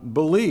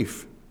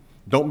unbelief.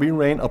 Don't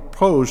remain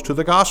opposed to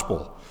the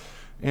gospel.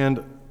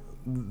 And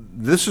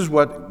this is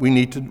what we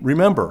need to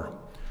remember.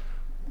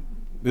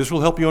 This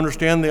will help you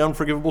understand the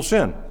unforgivable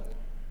sin.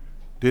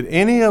 Did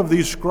any of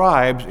these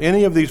scribes,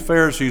 any of these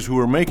Pharisees who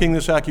were making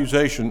this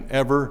accusation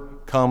ever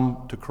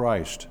come to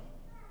Christ?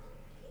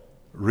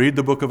 Read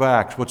the book of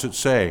Acts. What's it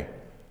say?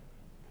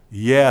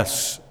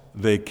 Yes,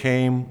 they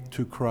came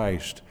to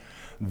Christ.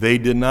 They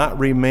did not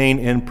remain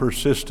in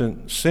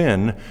persistent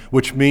sin,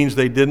 which means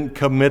they didn't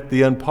commit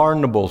the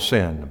unpardonable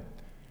sin.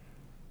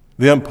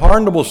 The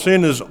unpardonable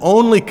sin is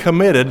only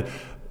committed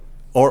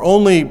or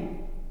only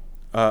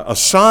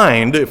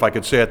assigned, if I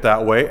could say it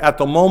that way, at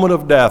the moment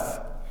of death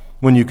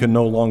when you can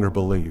no longer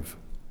believe.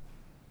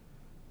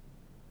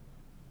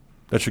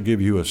 That should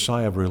give you a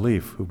sigh of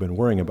relief who've been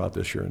worrying about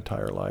this your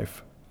entire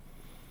life.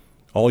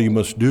 All you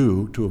must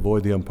do to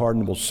avoid the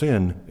unpardonable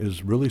sin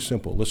is really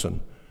simple.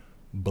 Listen,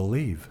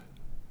 believe.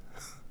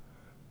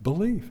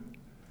 Believe.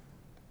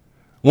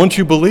 Once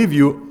you believe,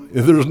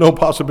 there's no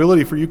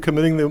possibility for you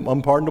committing the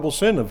unpardonable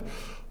sin of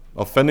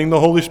offending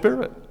the Holy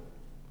Spirit,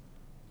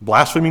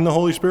 blaspheming the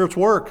Holy Spirit's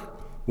work,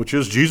 which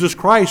is Jesus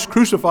Christ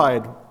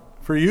crucified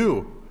for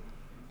you.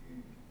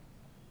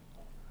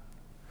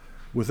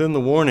 Within the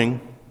warning,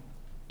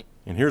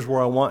 and here's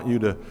where I want you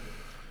to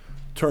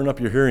turn up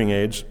your hearing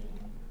aids.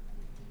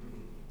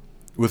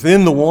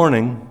 Within the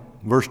warning,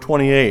 verse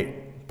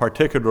 28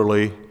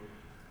 particularly,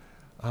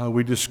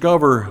 we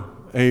discover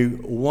a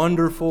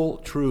wonderful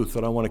truth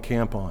that I want to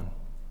camp on.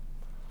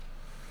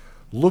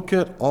 Look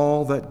at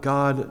all that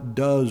God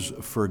does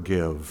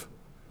forgive.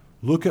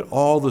 Look at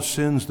all the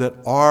sins that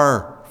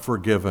are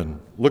forgiven.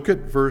 Look at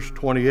verse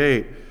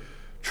 28.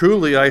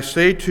 Truly I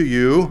say to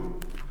you,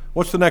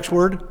 what's the next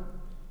word?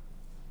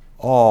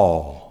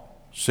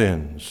 All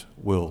sins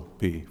will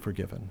be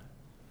forgiven.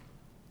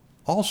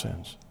 All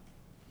sins.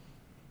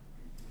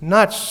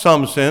 Not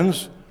some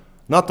sins,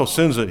 not the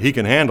sins that he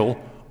can handle.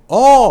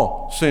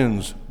 All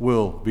sins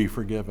will be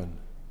forgiven.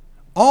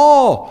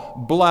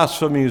 All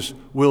blasphemies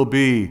will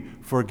be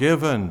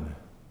forgiven.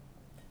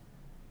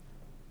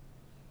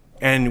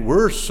 And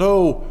we're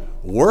so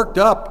worked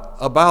up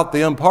about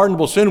the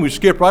unpardonable sin, we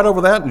skip right over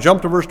that and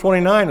jump to verse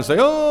 29 and say,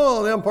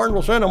 oh, the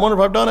unpardonable sin, I wonder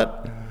if I've done it.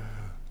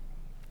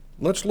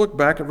 Let's look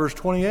back at verse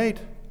 28.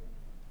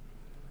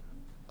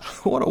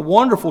 What a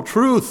wonderful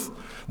truth.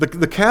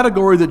 The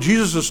category that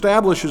Jesus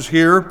establishes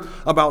here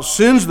about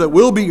sins that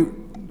will be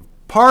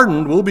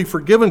pardoned, will be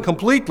forgiven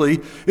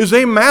completely, is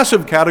a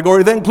massive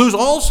category that includes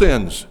all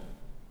sins.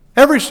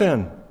 Every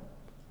sin.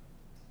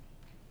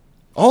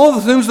 All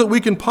the sins that we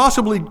can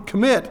possibly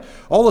commit,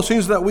 all the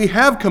sins that we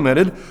have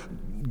committed,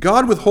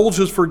 God withholds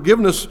his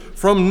forgiveness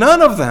from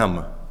none of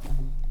them.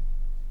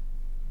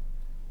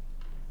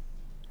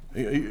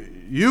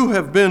 You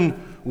have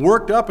been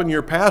worked up in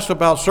your past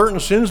about certain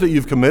sins that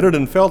you've committed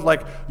and felt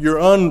like you're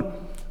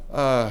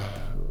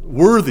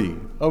unworthy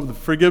of the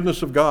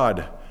forgiveness of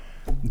God.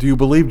 Do you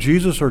believe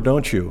Jesus or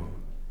don't you?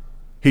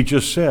 He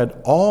just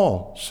said,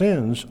 all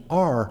sins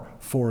are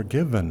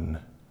forgiven.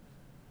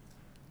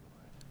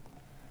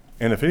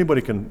 And if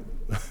anybody can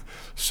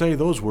say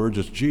those words,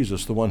 it's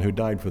Jesus, the one who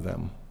died for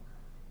them.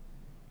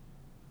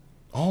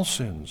 All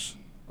sins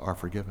are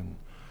forgiven.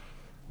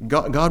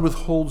 God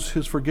withholds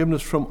his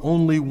forgiveness from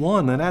only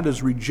one, and that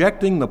is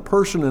rejecting the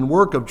person and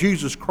work of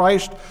Jesus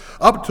Christ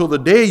up till the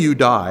day you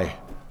die.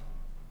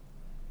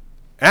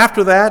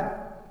 After that,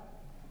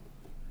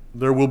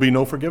 there will be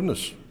no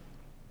forgiveness.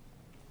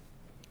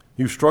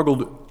 You've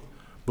struggled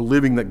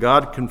believing that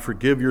God can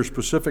forgive your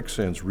specific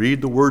sins.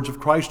 Read the words of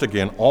Christ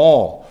again.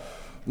 All.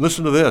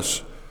 Listen to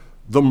this.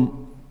 The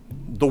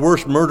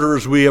worst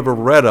murderers we ever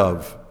read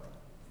of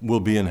will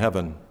be in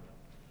heaven.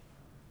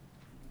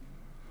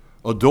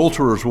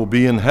 Adulterers will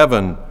be in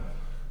heaven.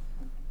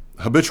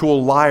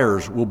 Habitual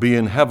liars will be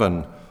in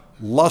heaven.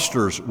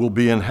 Lusters will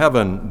be in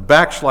heaven.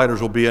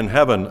 Backsliders will be in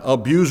heaven.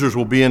 Abusers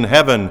will be in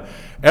heaven.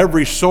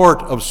 Every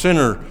sort of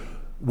sinner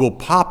will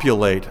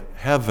populate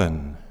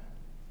heaven.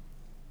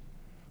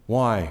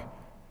 Why?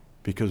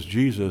 Because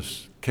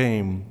Jesus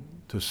came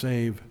to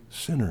save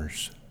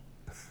sinners.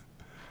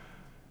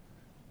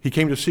 He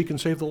came to seek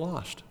and save the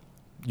lost.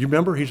 You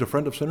remember, he's a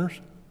friend of sinners?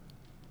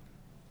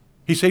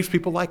 He saves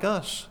people like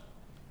us.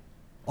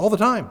 All the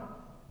time.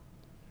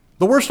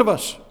 The worst of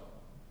us.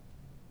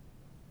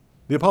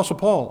 The Apostle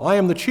Paul, I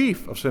am the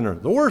chief of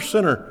sinners. The worst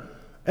sinner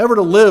ever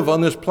to live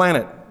on this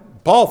planet,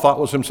 Paul thought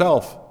was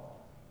himself.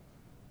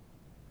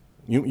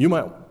 You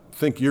might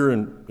think you're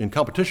in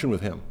competition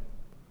with him.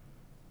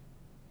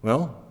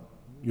 Well,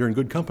 you're in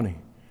good company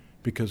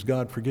because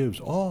God forgives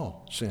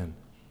all sin.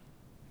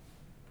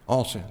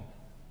 All sin.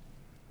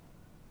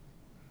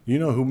 You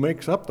know who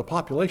makes up the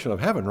population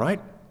of heaven,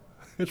 right?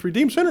 It's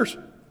redeemed sinners.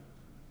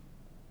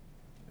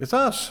 It's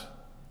us.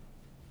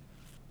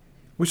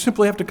 We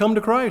simply have to come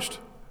to Christ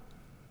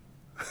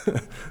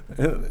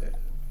and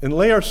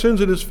lay our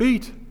sins at his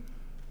feet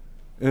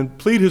and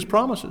plead his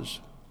promises,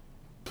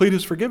 plead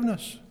his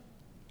forgiveness.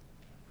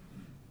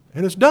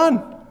 And it's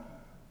done.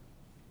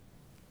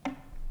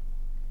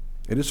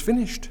 It is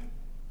finished.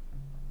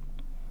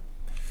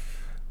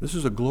 This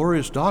is a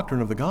glorious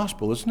doctrine of the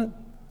gospel, isn't it?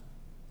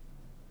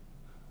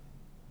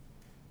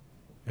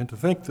 And to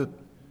think that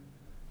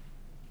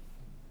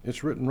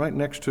it's written right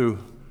next to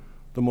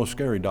the most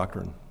scary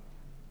doctrine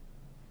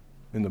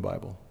in the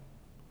Bible.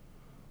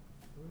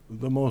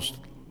 The most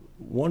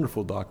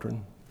wonderful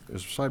doctrine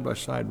is side by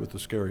side with the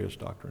scariest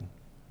doctrine,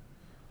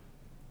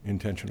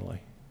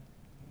 intentionally.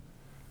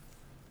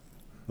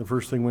 The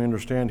first thing we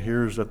understand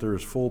here is that there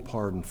is full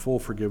pardon, full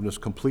forgiveness,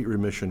 complete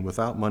remission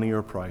without money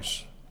or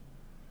price.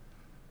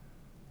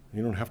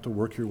 You don't have to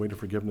work your way to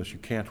forgiveness. You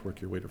can't work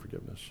your way to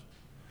forgiveness.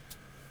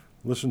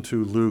 Listen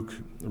to Luke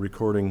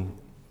recording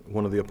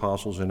one of the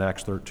apostles in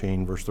Acts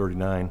 13, verse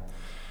 39.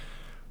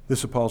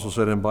 This apostle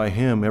said, and by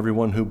him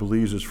everyone who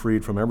believes is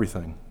freed from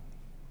everything.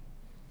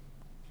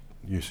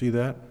 You see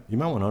that? You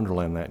might want to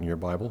underline that in your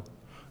Bible.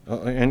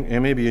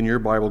 And maybe in your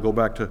Bible, go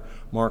back to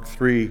Mark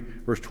 3,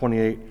 verse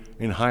 28,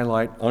 and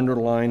highlight,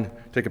 underline,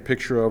 take a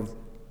picture of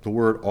the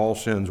word, all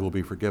sins will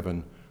be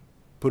forgiven.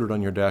 Put it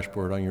on your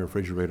dashboard, on your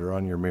refrigerator,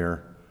 on your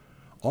mirror.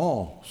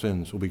 All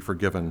sins will be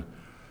forgiven.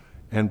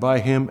 And by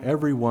him,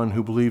 everyone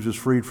who believes is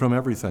freed from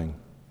everything.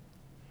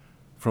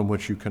 from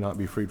which you cannot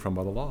be freed from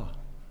by the law.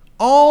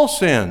 All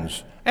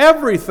sins,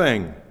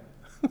 everything.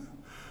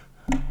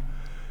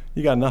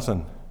 You got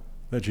nothing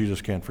that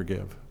Jesus can't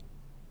forgive.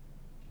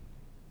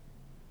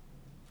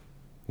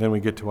 Then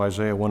we get to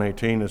Isaiah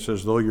 1:18. It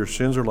says, though your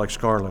sins are like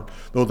scarlet,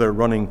 though they're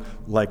running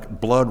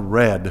like blood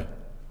red,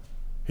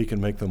 he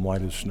can make them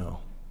white as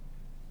snow.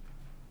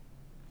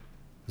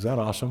 Is that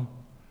awesome?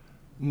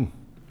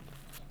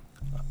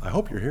 I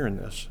hope you're hearing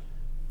this.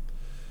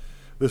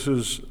 This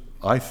is,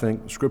 I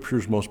think,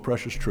 Scripture's most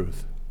precious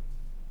truth.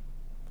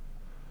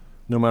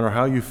 No matter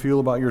how you feel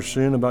about your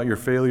sin, about your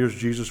failures,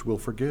 Jesus will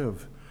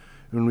forgive.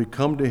 When we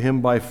come to him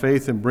by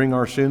faith and bring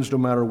our sins, no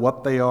matter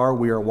what they are,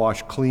 we are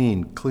washed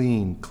clean,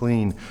 clean,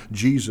 clean.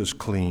 Jesus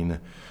clean.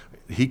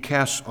 He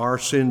casts our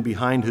sin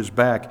behind his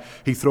back.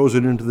 He throws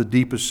it into the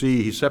deepest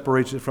sea. He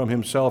separates it from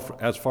himself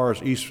as far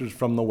as east is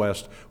from the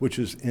west, which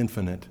is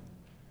infinite.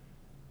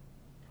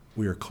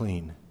 We are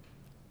clean.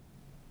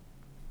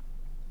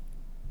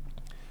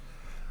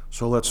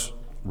 So let's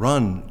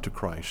run to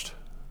Christ.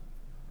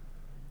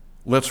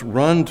 Let's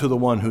run to the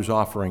one who's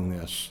offering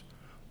this,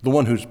 the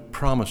one who's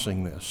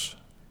promising this.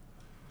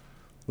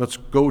 Let's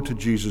go to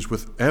Jesus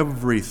with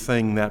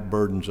everything that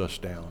burdens us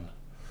down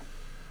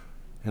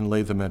and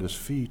lay them at his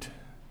feet,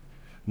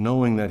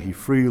 knowing that he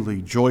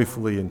freely,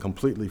 joyfully, and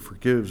completely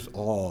forgives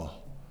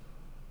all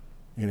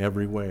in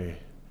every way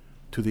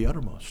to the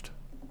uttermost.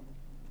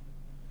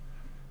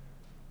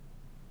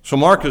 So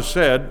Mark has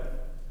said,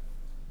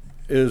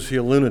 is he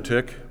a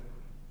lunatic?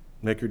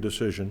 Make your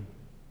decision.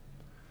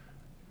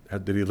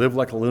 Did he live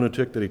like a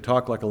lunatic? Did he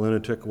talk like a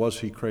lunatic?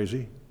 Was he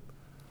crazy?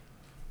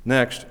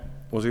 Next,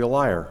 was he a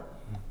liar?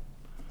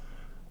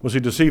 Was he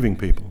deceiving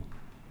people?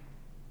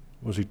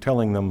 Was he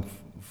telling them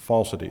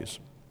falsities?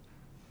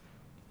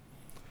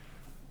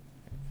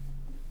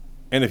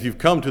 And if you've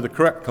come to the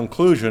correct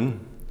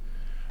conclusion,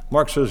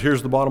 Mark says,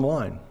 here's the bottom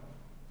line.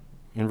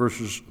 In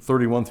verses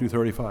 31 through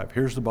 35,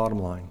 here's the bottom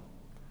line.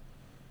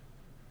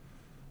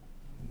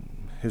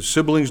 His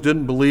siblings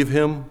didn't believe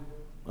him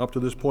up to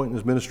this point in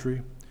his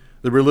ministry.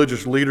 The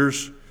religious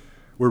leaders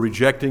were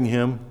rejecting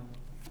him.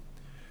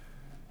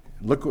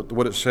 Look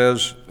what it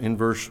says in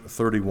verse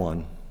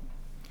 31.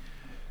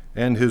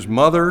 And his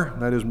mother,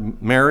 that is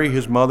Mary,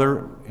 his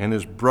mother, and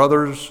his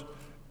brothers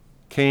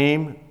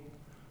came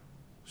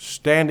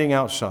standing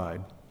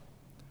outside.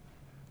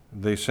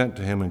 They sent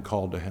to him and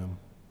called to him.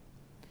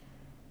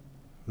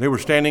 They were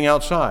standing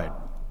outside.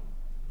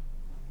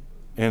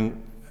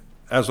 And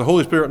as the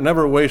Holy Spirit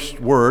never wastes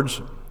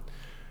words,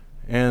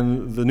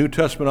 and the New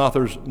Testament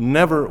authors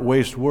never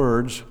waste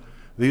words,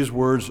 these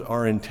words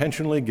are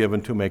intentionally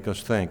given to make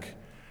us think.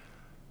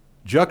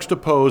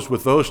 Juxtaposed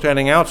with those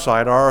standing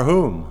outside are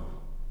whom?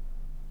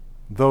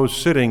 Those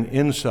sitting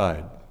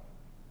inside.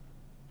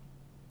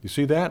 You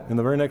see that in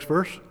the very next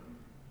verse?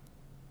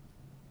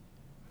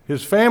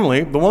 His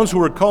family, the ones who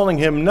were calling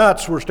him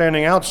nuts, were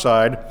standing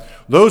outside.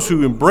 Those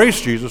who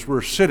embraced Jesus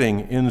were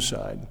sitting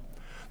inside.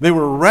 They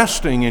were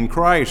resting in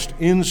Christ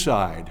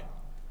inside.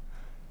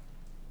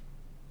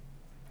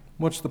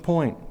 What's the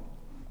point?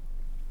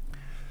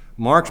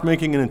 Mark's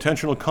making an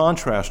intentional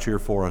contrast here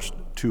for us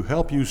to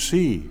help you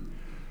see.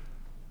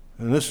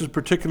 And this is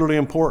particularly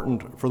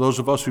important for those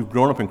of us who've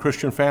grown up in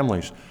Christian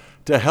families,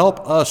 to help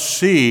us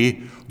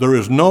see there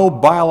is no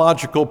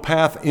biological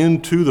path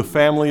into the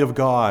family of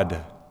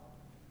God.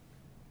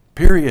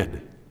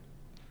 Period.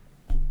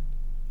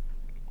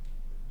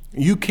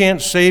 You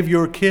can't save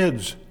your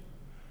kids.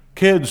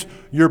 Kids,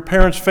 your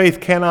parents' faith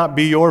cannot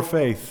be your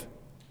faith.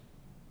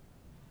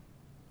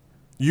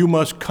 You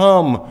must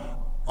come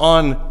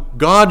on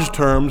God's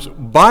terms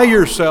by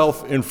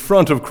yourself in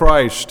front of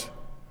Christ.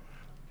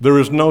 There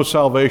is no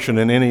salvation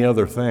in any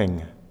other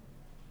thing.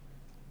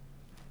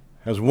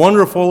 As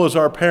wonderful as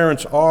our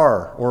parents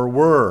are or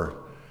were,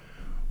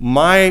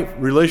 my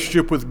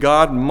relationship with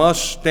God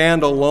must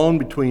stand alone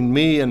between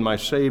me and my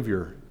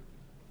Savior.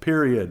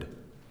 Period.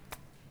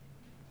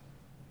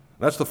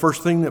 That's the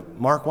first thing that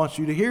Mark wants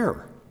you to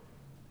hear.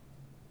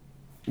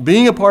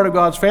 Being a part of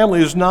God's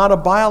family is not a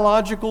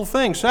biological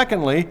thing.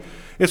 Secondly,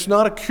 it's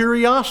not a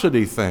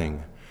curiosity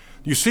thing.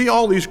 You see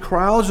all these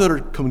crowds that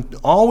are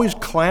always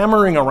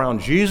clamoring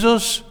around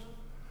Jesus?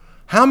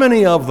 How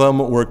many of them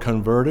were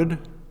converted?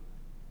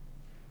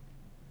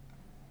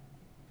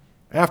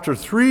 After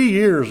 3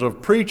 years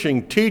of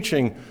preaching,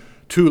 teaching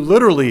to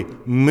literally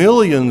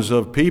millions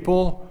of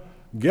people,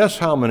 guess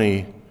how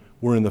many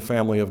were in the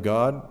family of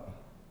God?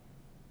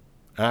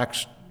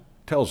 Acts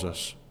tells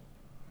us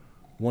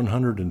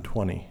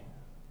 120.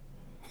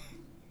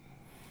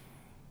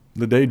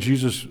 The day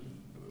Jesus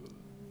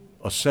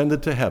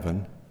ascended to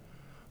heaven,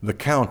 the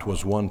count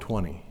was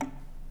 120.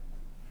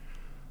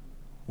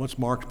 What's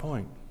Mark's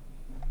point?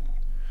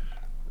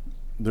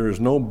 There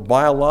is no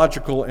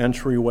biological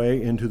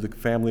entryway into the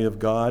family of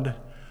God.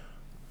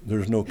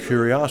 There's no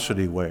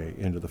curiosity way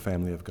into the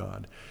family of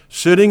God.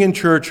 Sitting in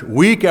church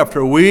week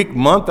after week,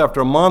 month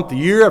after month,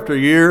 year after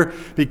year,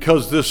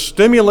 because this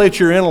stimulates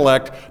your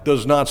intellect,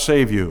 does not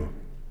save you.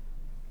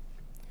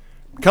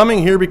 Coming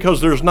here because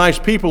there's nice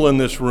people in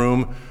this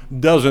room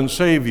doesn't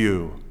save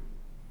you.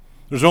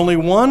 There's only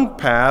one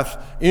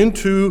path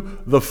into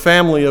the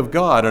family of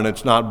God, and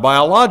it's not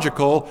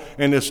biological,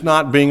 and it's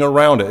not being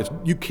around it.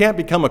 You can't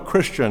become a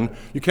Christian.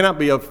 You cannot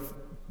be a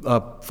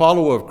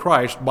follower of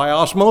Christ by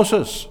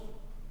osmosis.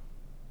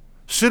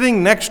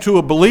 Sitting next to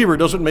a believer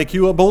doesn't make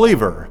you a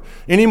believer,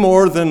 any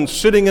more than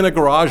sitting in a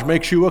garage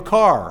makes you a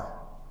car.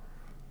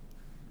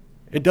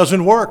 It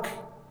doesn't work.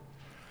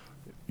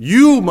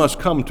 You must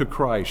come to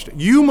Christ.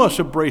 You must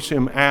embrace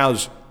Him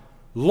as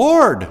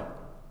Lord.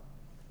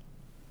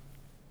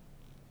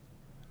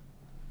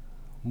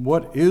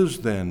 What is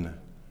then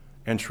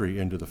entry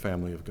into the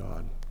family of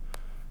God?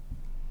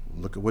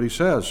 Look at what he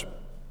says.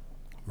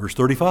 Verse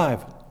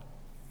 35.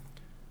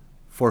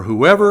 For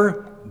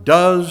whoever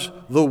does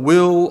the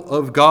will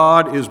of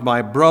God is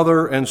my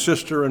brother and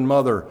sister and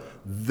mother.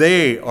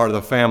 They are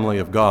the family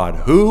of God.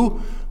 Who?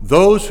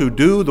 Those who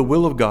do the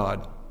will of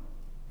God.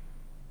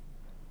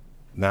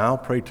 Now,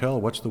 pray tell,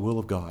 what's the will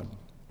of God?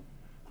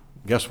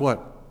 Guess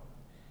what?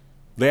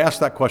 They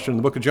asked that question in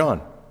the book of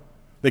John.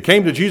 They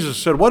came to Jesus and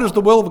said, what is the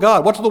will of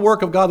God? What's the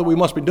work of God that we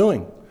must be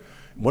doing?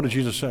 What did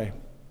Jesus say?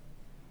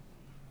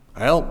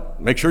 Well,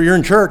 make sure you're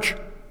in church.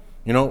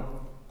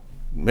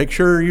 Make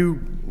sure you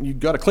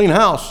got a clean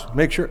house.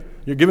 Make sure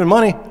you're giving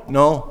money.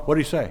 No, what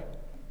did he say?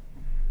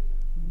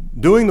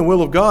 Doing the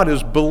will of God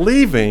is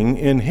believing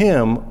in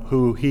Him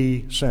who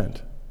He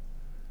sent.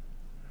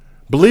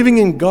 Believing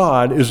in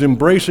God is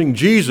embracing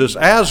Jesus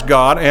as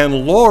God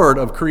and Lord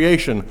of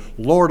creation,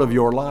 Lord of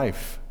your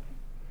life.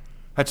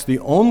 That's the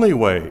only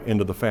way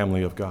into the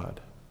family of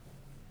God.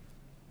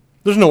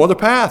 There's no other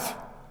path.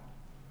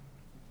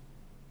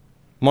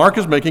 Mark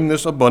is making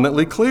this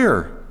abundantly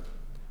clear.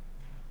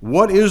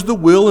 What is the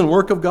will and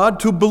work of God?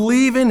 To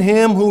believe in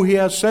Him who He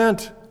has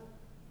sent.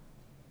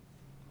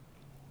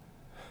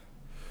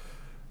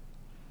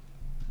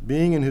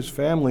 Being in His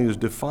family is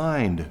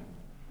defined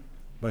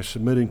by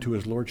submitting to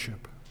His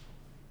lordship.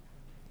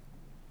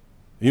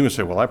 You may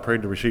say, well, I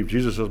prayed to receive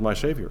Jesus as my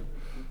Savior.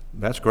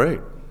 That's great.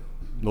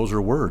 Those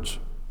are words.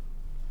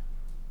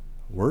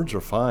 Words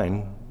are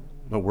fine,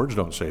 but words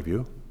don't save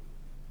you.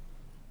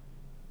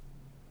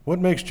 What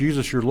makes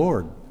Jesus your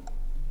Lord?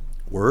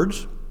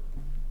 Words?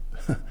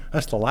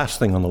 That's the last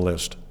thing on the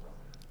list.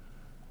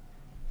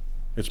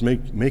 It's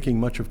making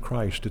much of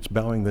Christ. It's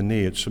bowing the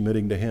knee. It's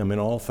submitting to Him in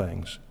all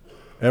things,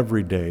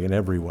 every day, in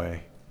every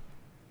way.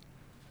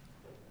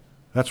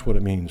 That's what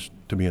it means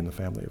to be in the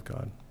family of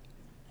God.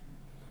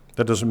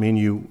 That doesn't mean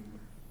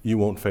you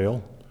won't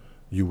fail.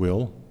 You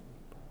will.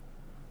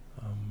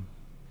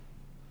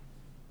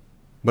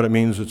 But it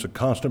means it's a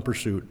constant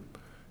pursuit.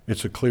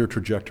 It's a clear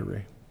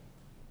trajectory.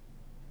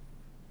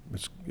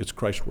 It's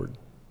Christward.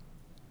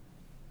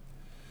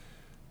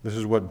 This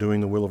is what doing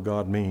the will of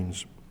God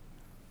means.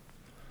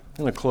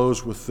 I'm going to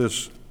close with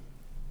this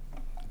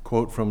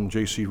quote from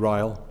J.C.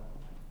 Ryle,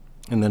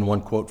 and then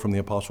one quote from the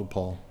Apostle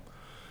Paul.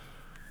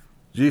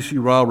 J.C.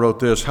 Ryle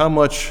wrote this: how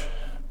much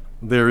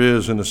there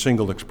is in a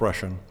single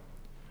expression.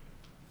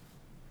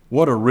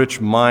 What a rich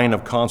mine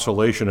of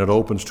consolation it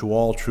opens to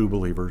all true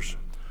believers.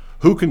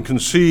 Who can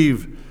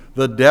conceive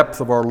the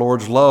depth of our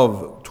Lord's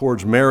love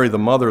towards Mary, the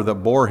mother that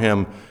bore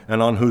Him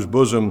and on whose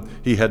bosom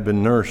He had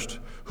been nursed?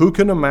 Who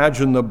can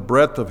imagine the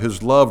breadth of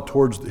His love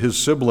towards His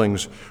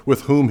siblings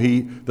with whom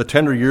the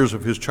tender years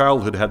of His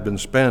childhood had been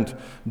spent?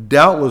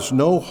 Doubtless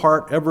no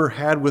heart ever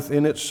had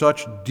within it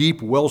such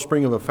deep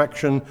wellspring of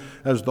affection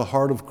as the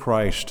heart of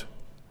Christ.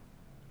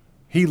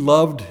 He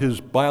loved His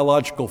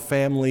biological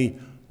family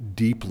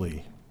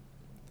deeply.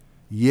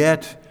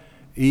 Yet,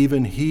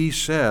 even He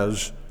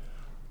says,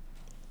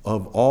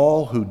 of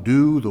all who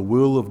do the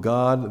will of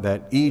God,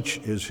 that each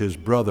is his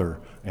brother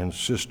and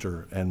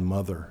sister and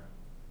mother.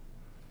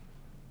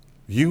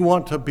 You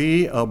want to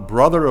be a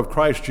brother of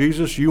Christ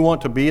Jesus? You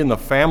want to be in the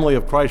family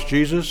of Christ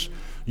Jesus?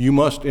 You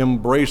must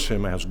embrace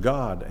Him as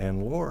God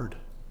and Lord.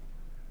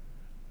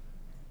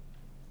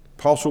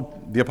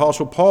 The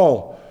Apostle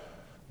Paul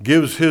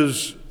gives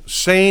his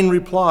sane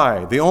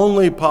reply, the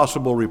only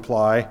possible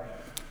reply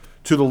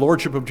to the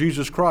Lordship of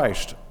Jesus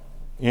Christ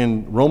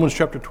in Romans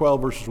chapter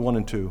 12, verses 1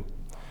 and 2.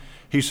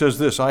 He says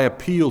this: I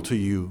appeal to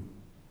you,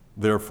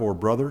 therefore,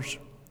 brothers,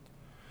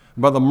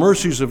 by the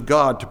mercies of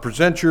God, to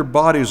present your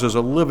bodies as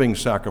a living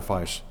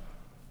sacrifice.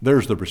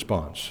 There's the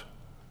response.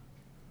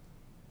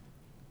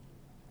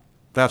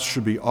 That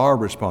should be our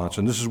response,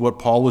 and this is what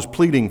Paul is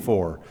pleading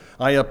for.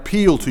 I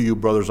appeal to you,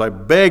 brothers, I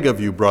beg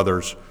of you,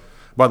 brothers,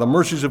 by the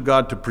mercies of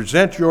God, to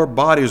present your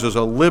bodies as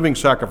a living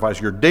sacrifice,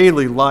 your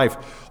daily life,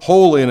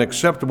 holy and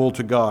acceptable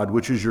to God,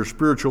 which is your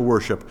spiritual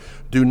worship.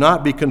 Do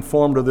not be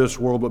conformed to this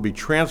world, but be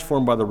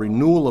transformed by the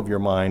renewal of your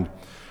mind,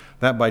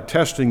 that by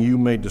testing you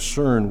may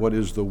discern what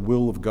is the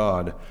will of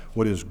God,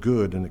 what is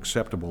good and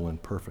acceptable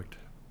and perfect.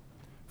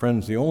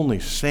 Friends, the only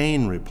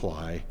sane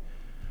reply,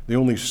 the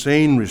only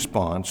sane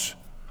response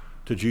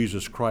to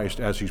Jesus Christ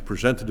as He's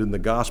presented in the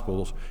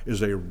Gospels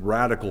is a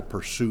radical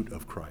pursuit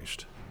of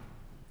Christ.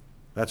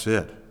 That's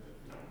it.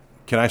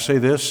 Can I say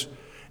this?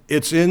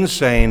 It's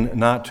insane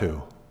not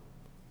to.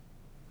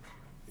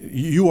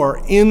 You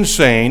are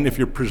insane if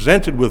you're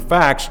presented with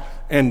facts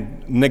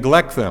and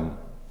neglect them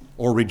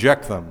or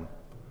reject them.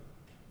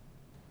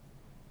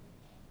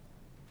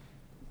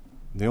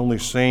 The only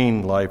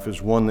sane life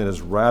is one that is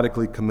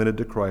radically committed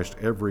to Christ.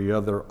 Every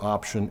other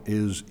option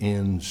is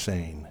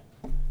insane.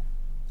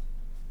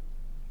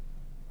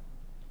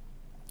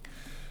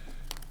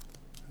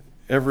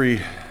 Every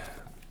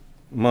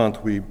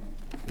month we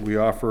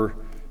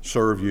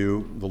serve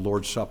you the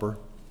Lord's Supper.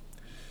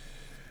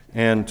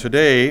 And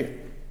today,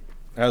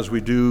 as we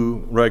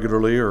do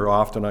regularly, or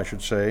often I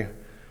should say,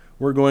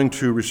 we're going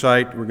to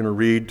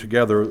read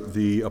together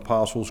the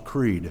Apostles'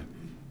 Creed.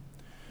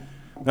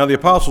 Now, the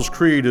Apostles'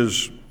 Creed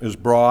is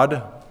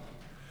broad,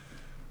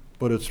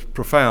 but it's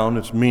profound,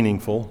 it's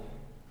meaningful.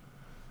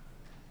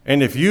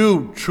 And if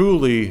you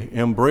truly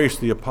embrace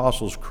the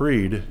Apostles'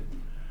 Creed,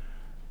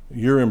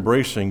 you're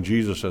embracing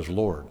Jesus as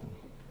Lord.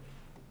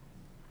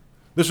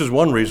 This is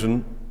one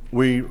reason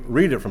we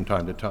read it from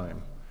time to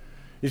time.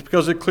 It's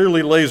because it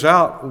clearly lays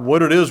out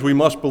what it is we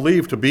must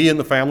believe to be in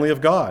the family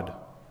of God,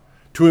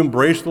 to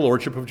embrace the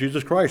Lordship of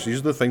Jesus Christ. These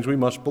are the things we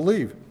must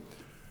believe.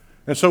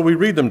 And so we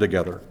read them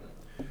together.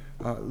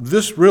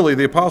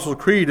 The Apostles'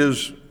 Creed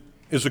is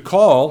a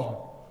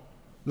call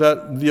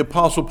that the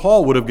Apostle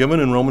Paul would have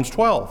given in Romans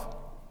 12.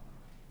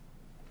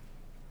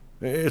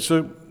 It's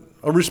a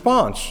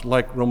response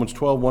like Romans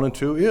 12, 1 and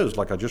 2 is,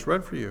 like I just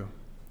read for you.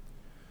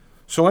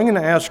 So I'm going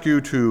to ask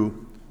you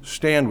to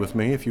stand with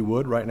me, if you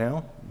would, right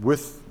now,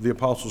 with the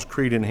Apostles'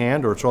 Creed in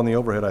hand, or it's on the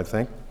overhead, I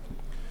think.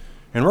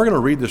 And we're going to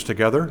read this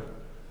together.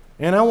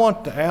 And I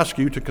want to ask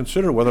you to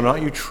consider whether or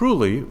not you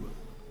truly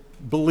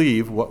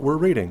believe what we're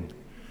reading.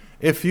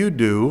 If you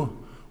do,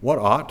 what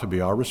ought to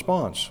be our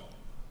response?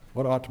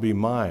 What ought to be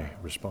my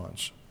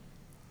response?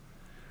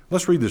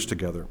 Let's read this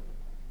together.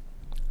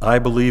 I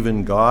believe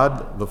in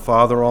God, the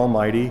Father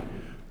Almighty,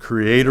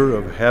 creator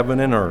of heaven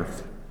and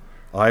earth.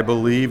 I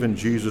believe in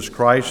Jesus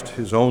Christ,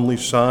 his only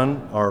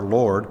Son, our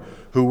Lord,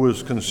 who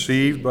was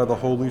conceived by the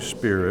Holy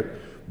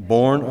Spirit,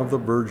 born of the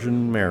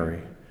Virgin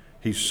Mary.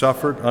 He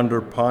suffered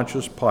under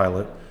Pontius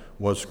Pilate,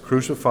 was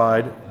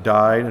crucified,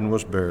 died, and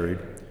was buried.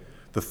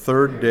 The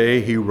third day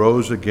he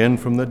rose again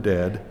from the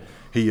dead.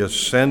 He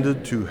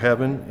ascended to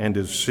heaven and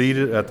is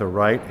seated at the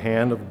right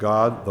hand of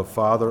God the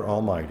Father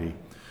Almighty.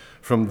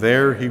 From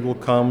there he will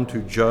come to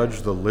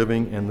judge the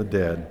living and the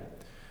dead.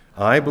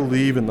 I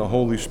believe in the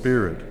Holy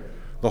Spirit,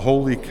 the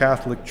Holy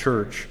Catholic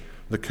Church,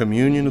 the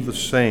communion of the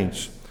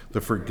saints, the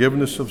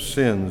forgiveness of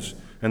sins,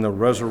 and the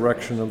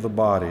resurrection of the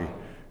body,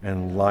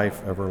 and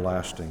life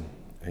everlasting.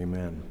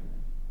 Amen.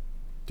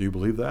 Do you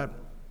believe that?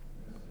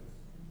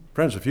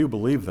 Friends, if you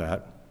believe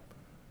that,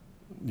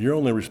 your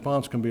only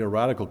response can be a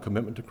radical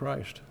commitment to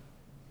Christ.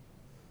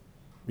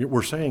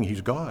 We're saying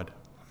he's God.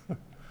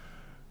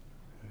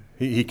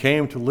 He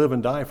came to live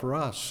and die for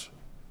us.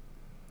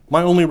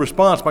 My only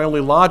response, my only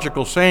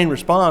logical, sane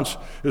response,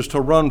 is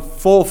to run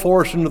full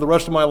force into the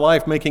rest of my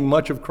life making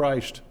much of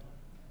Christ.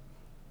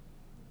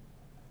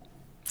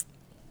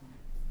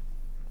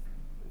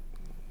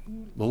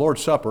 The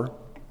Lord's Supper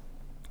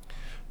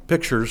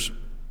pictures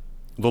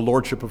the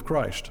Lordship of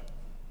Christ.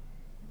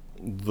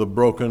 The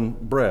broken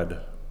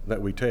bread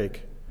that we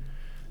take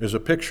is a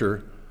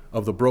picture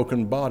of the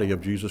broken body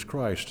of Jesus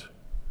Christ,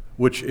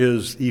 which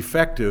is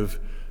effective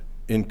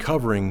in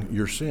covering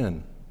your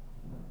sin.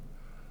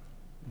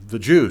 The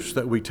juice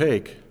that we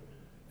take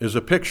is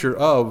a picture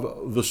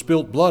of the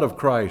spilt blood of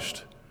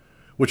Christ,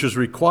 which is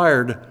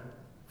required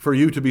for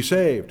you to be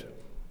saved.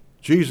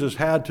 Jesus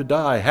had to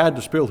die, had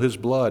to spill his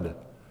blood.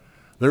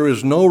 There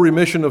is no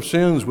remission of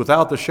sins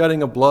without the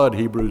shedding of blood,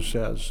 Hebrews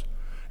says.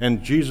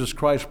 And Jesus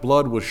Christ's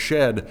blood was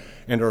shed,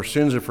 and our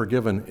sins are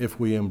forgiven if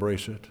we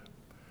embrace it.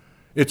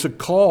 It's a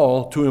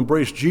call to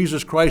embrace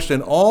Jesus Christ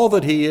and all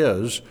that he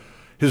is,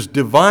 his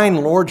divine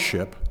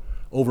lordship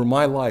over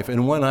my life.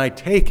 And when I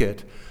take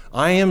it,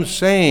 I am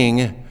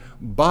saying,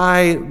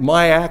 by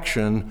my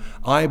action,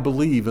 I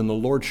believe in the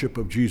lordship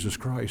of Jesus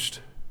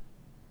Christ.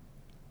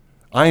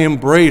 I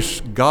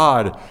embrace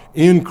God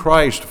in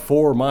Christ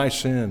for my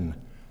sin.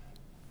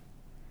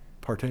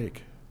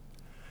 Partake.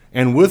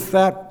 And with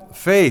that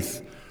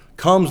faith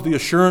comes the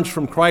assurance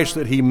from Christ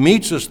that he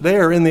meets us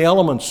there in the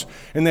elements,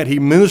 and that he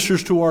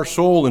ministers to our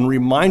soul and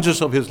reminds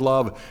us of his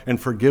love and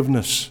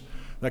forgiveness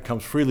that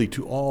comes freely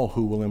to all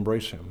who will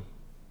embrace him.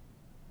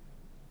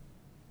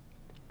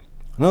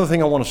 Another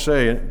thing I want to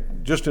say,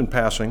 just in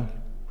passing,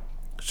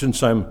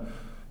 since I'm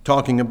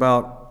talking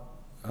about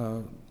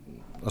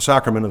a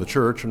sacrament of the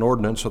church, an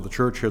ordinance of the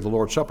church here, the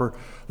Lord's Supper,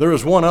 there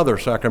is one other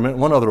sacrament,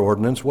 one other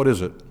ordinance. What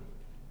is it?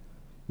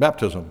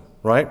 Baptism,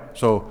 right?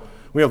 So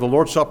we have the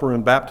Lord's Supper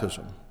and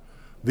baptism.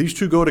 These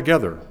two go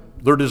together.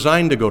 They're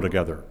designed to go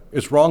together.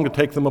 It's wrong to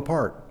take them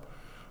apart.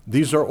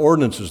 These are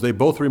ordinances. They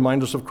both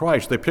remind us of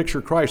Christ. They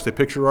picture Christ. They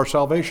picture our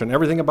salvation.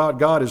 Everything about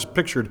God is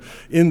pictured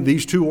in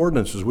these two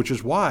ordinances, which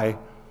is why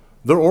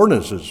they're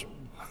ordinances,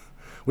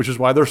 which is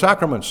why they're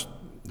sacraments.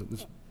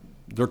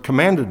 They're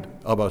commanded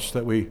of us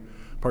that we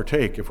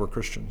partake if we're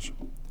Christians.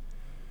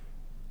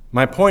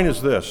 My point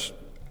is this.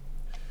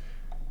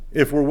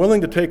 If we're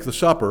willing to take the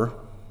supper,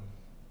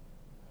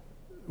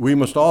 we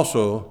must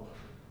also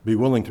be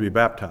willing to be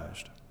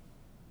baptized.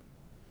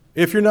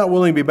 If you're not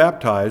willing to be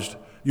baptized,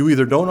 you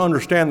either don't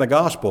understand the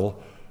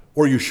gospel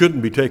or you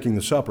shouldn't be taking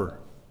the supper.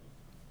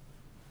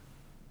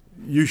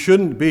 You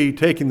shouldn't be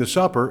taking the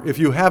supper if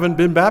you haven't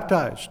been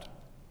baptized.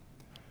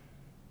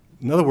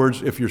 In other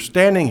words, if you're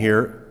standing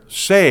here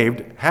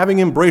saved, having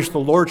embraced the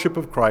lordship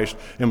of Christ,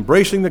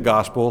 embracing the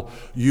gospel,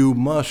 you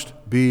must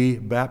be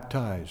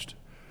baptized.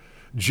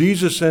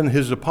 Jesus and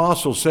his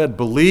apostles said,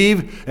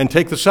 believe and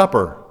take the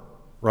supper,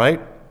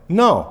 right?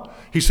 No.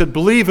 He said,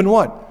 believe in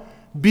what?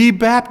 Be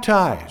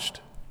baptized.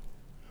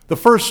 The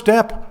first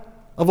step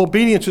of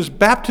obedience is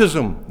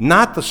baptism,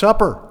 not the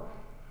supper.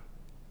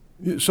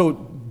 So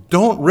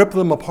don't rip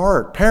them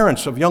apart.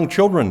 Parents of young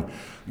children,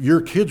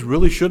 your kids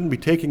really shouldn't be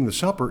taking the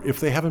supper if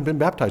they haven't been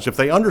baptized. If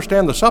they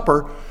understand the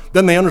supper,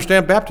 then they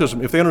understand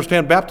baptism. If they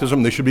understand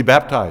baptism, they should be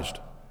baptized.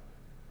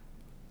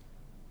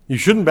 You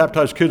shouldn't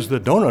baptize kids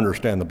that don't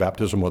understand the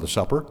baptism or the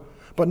supper,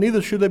 but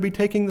neither should they be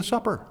taking the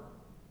supper.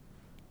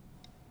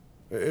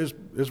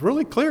 It's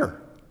really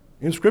clear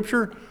in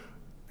Scripture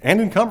and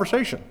in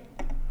conversation.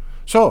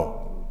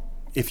 So,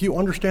 if you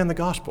understand the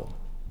gospel,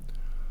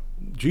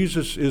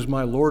 Jesus is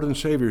my Lord and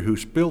Savior who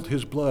spilt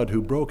his blood,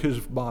 who broke his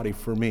body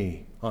for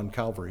me on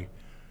Calvary.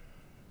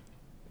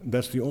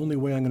 That's the only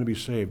way I'm going to be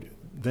saved.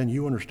 Then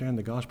you understand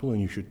the gospel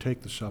and you should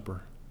take the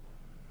supper.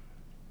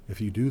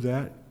 If you do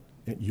that,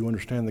 and you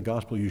understand the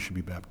gospel, you should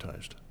be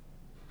baptized.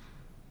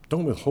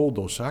 Don't withhold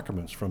those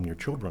sacraments from your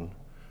children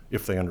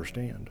if they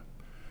understand.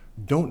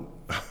 Don't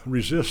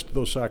resist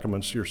those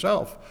sacraments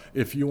yourself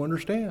if you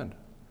understand.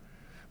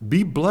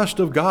 Be blessed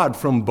of God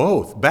from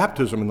both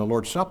baptism and the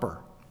Lord's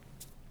Supper.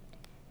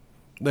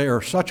 They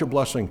are such a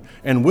blessing.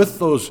 And with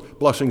those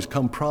blessings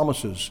come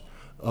promises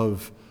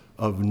of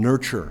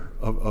nurture,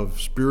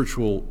 of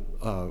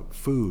spiritual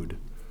food,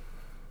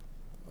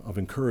 of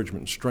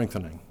encouragement and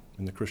strengthening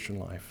in the Christian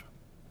life.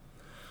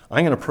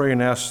 I'm going to pray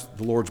and ask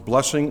the Lord's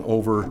blessing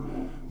over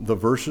the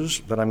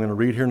verses that I'm going to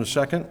read here in a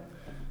second.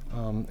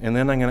 And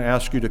then I'm going to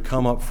ask you to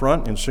come up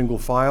front in single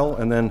file,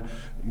 and then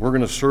we're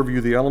going to serve you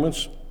the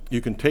elements.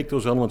 You can take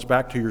those elements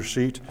back to your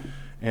seat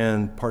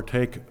and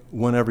partake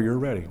whenever you're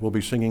ready. We'll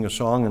be singing a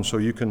song, and so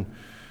you can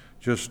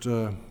just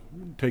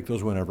take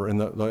those whenever.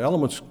 And the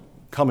elements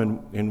come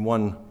in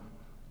one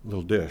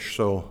little dish,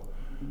 so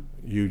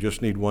you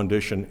just need one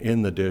dish, and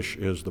in the dish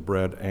is the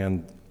bread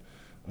and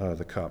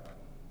the cup.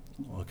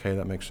 Okay,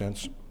 that makes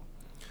sense?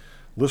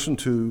 Listen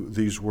to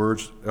these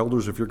words.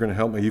 Elders, if you're going to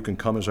help me, you can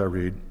come as I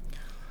read.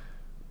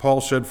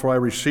 Paul said, "For I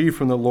received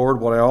from the Lord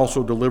what I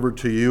also delivered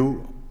to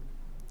you.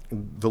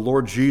 The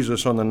Lord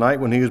Jesus, on the night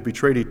when he was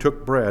betrayed, he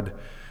took bread,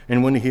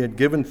 and when he had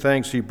given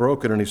thanks, he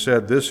broke it, and he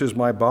said, 'This is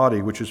my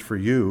body, which is for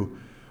you.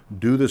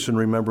 Do this in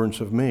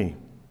remembrance of me.'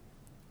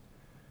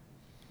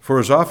 For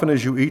as often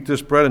as you eat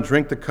this bread and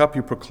drink the cup,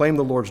 you proclaim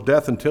the Lord's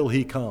death until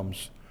he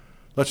comes."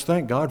 Let's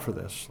thank God for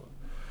this.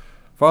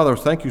 Father,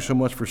 thank you so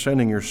much for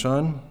sending your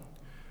Son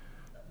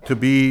to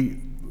be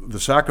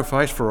the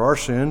sacrifice for our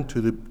sin,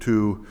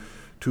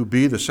 to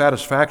be the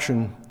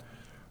satisfaction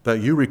that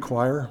you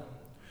require.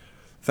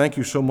 Thank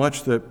you so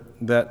much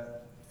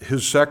that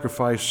his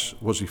sacrifice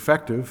was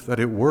effective, that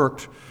it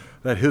worked,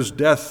 that his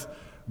death,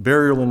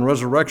 burial, and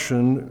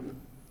resurrection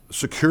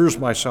secures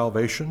my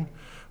salvation,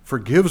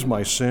 forgives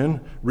my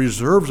sin,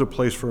 reserves a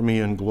place for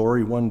me in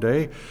glory one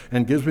day,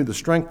 and gives me the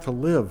strength to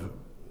live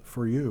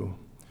for you.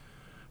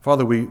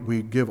 Father,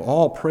 we give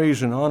all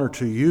praise and honor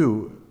to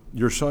you,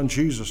 your Son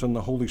Jesus, and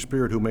the Holy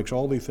Spirit who makes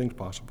all these things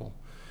possible.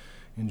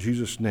 In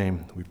Jesus'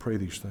 name, we pray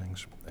these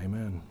things.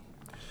 Amen.